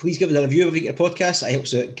 please give us a review of your podcast. That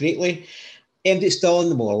helps out greatly. It's still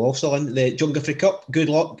in, we're all still in the John Guthrie Cup. Good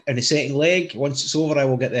luck in the second leg. Once it's over, I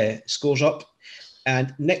will get the scores up.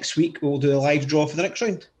 And next week, we'll do a live draw for the next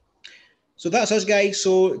round. So that's us, guys.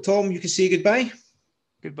 So, Tom, you can say goodbye.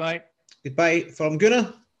 Goodbye. Goodbye from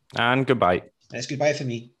Gunnar. And goodbye. That's goodbye from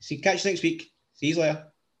me. Catch you next week. See you later.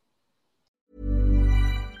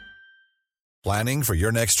 Planning for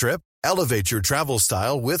your next trip? Elevate your travel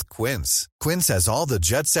style with Quince. Quince has all the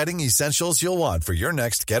jet-setting essentials you'll want for your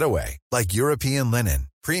next getaway, like European linen,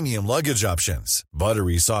 premium luggage options,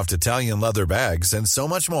 buttery soft Italian leather bags, and so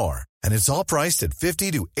much more. And it's all priced at 50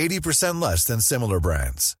 to 80% less than similar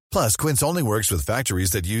brands. Plus, Quince only works with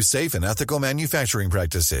factories that use safe and ethical manufacturing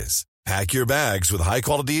practices. Pack your bags with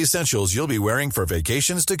high-quality essentials you'll be wearing for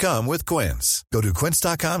vacations to come with Quince. Go to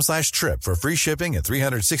quince.com/trip for free shipping and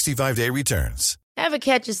 365-day returns. Ever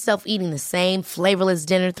catch yourself eating the same flavorless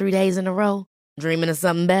dinner 3 days in a row? Dreaming of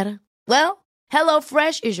something better? Well,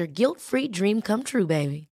 HelloFresh is your guilt-free dream come true,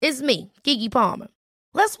 baby. It's me, Keke Palmer.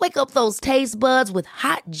 Let's wake up those taste buds with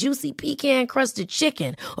hot, juicy pecan-crusted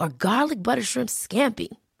chicken or garlic butter shrimp scampi.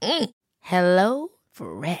 Hello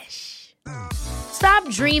Fresh. Stop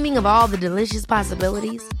dreaming of all the delicious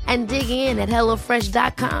possibilities and dig in at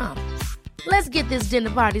HelloFresh.com. Let's get this dinner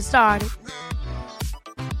party started.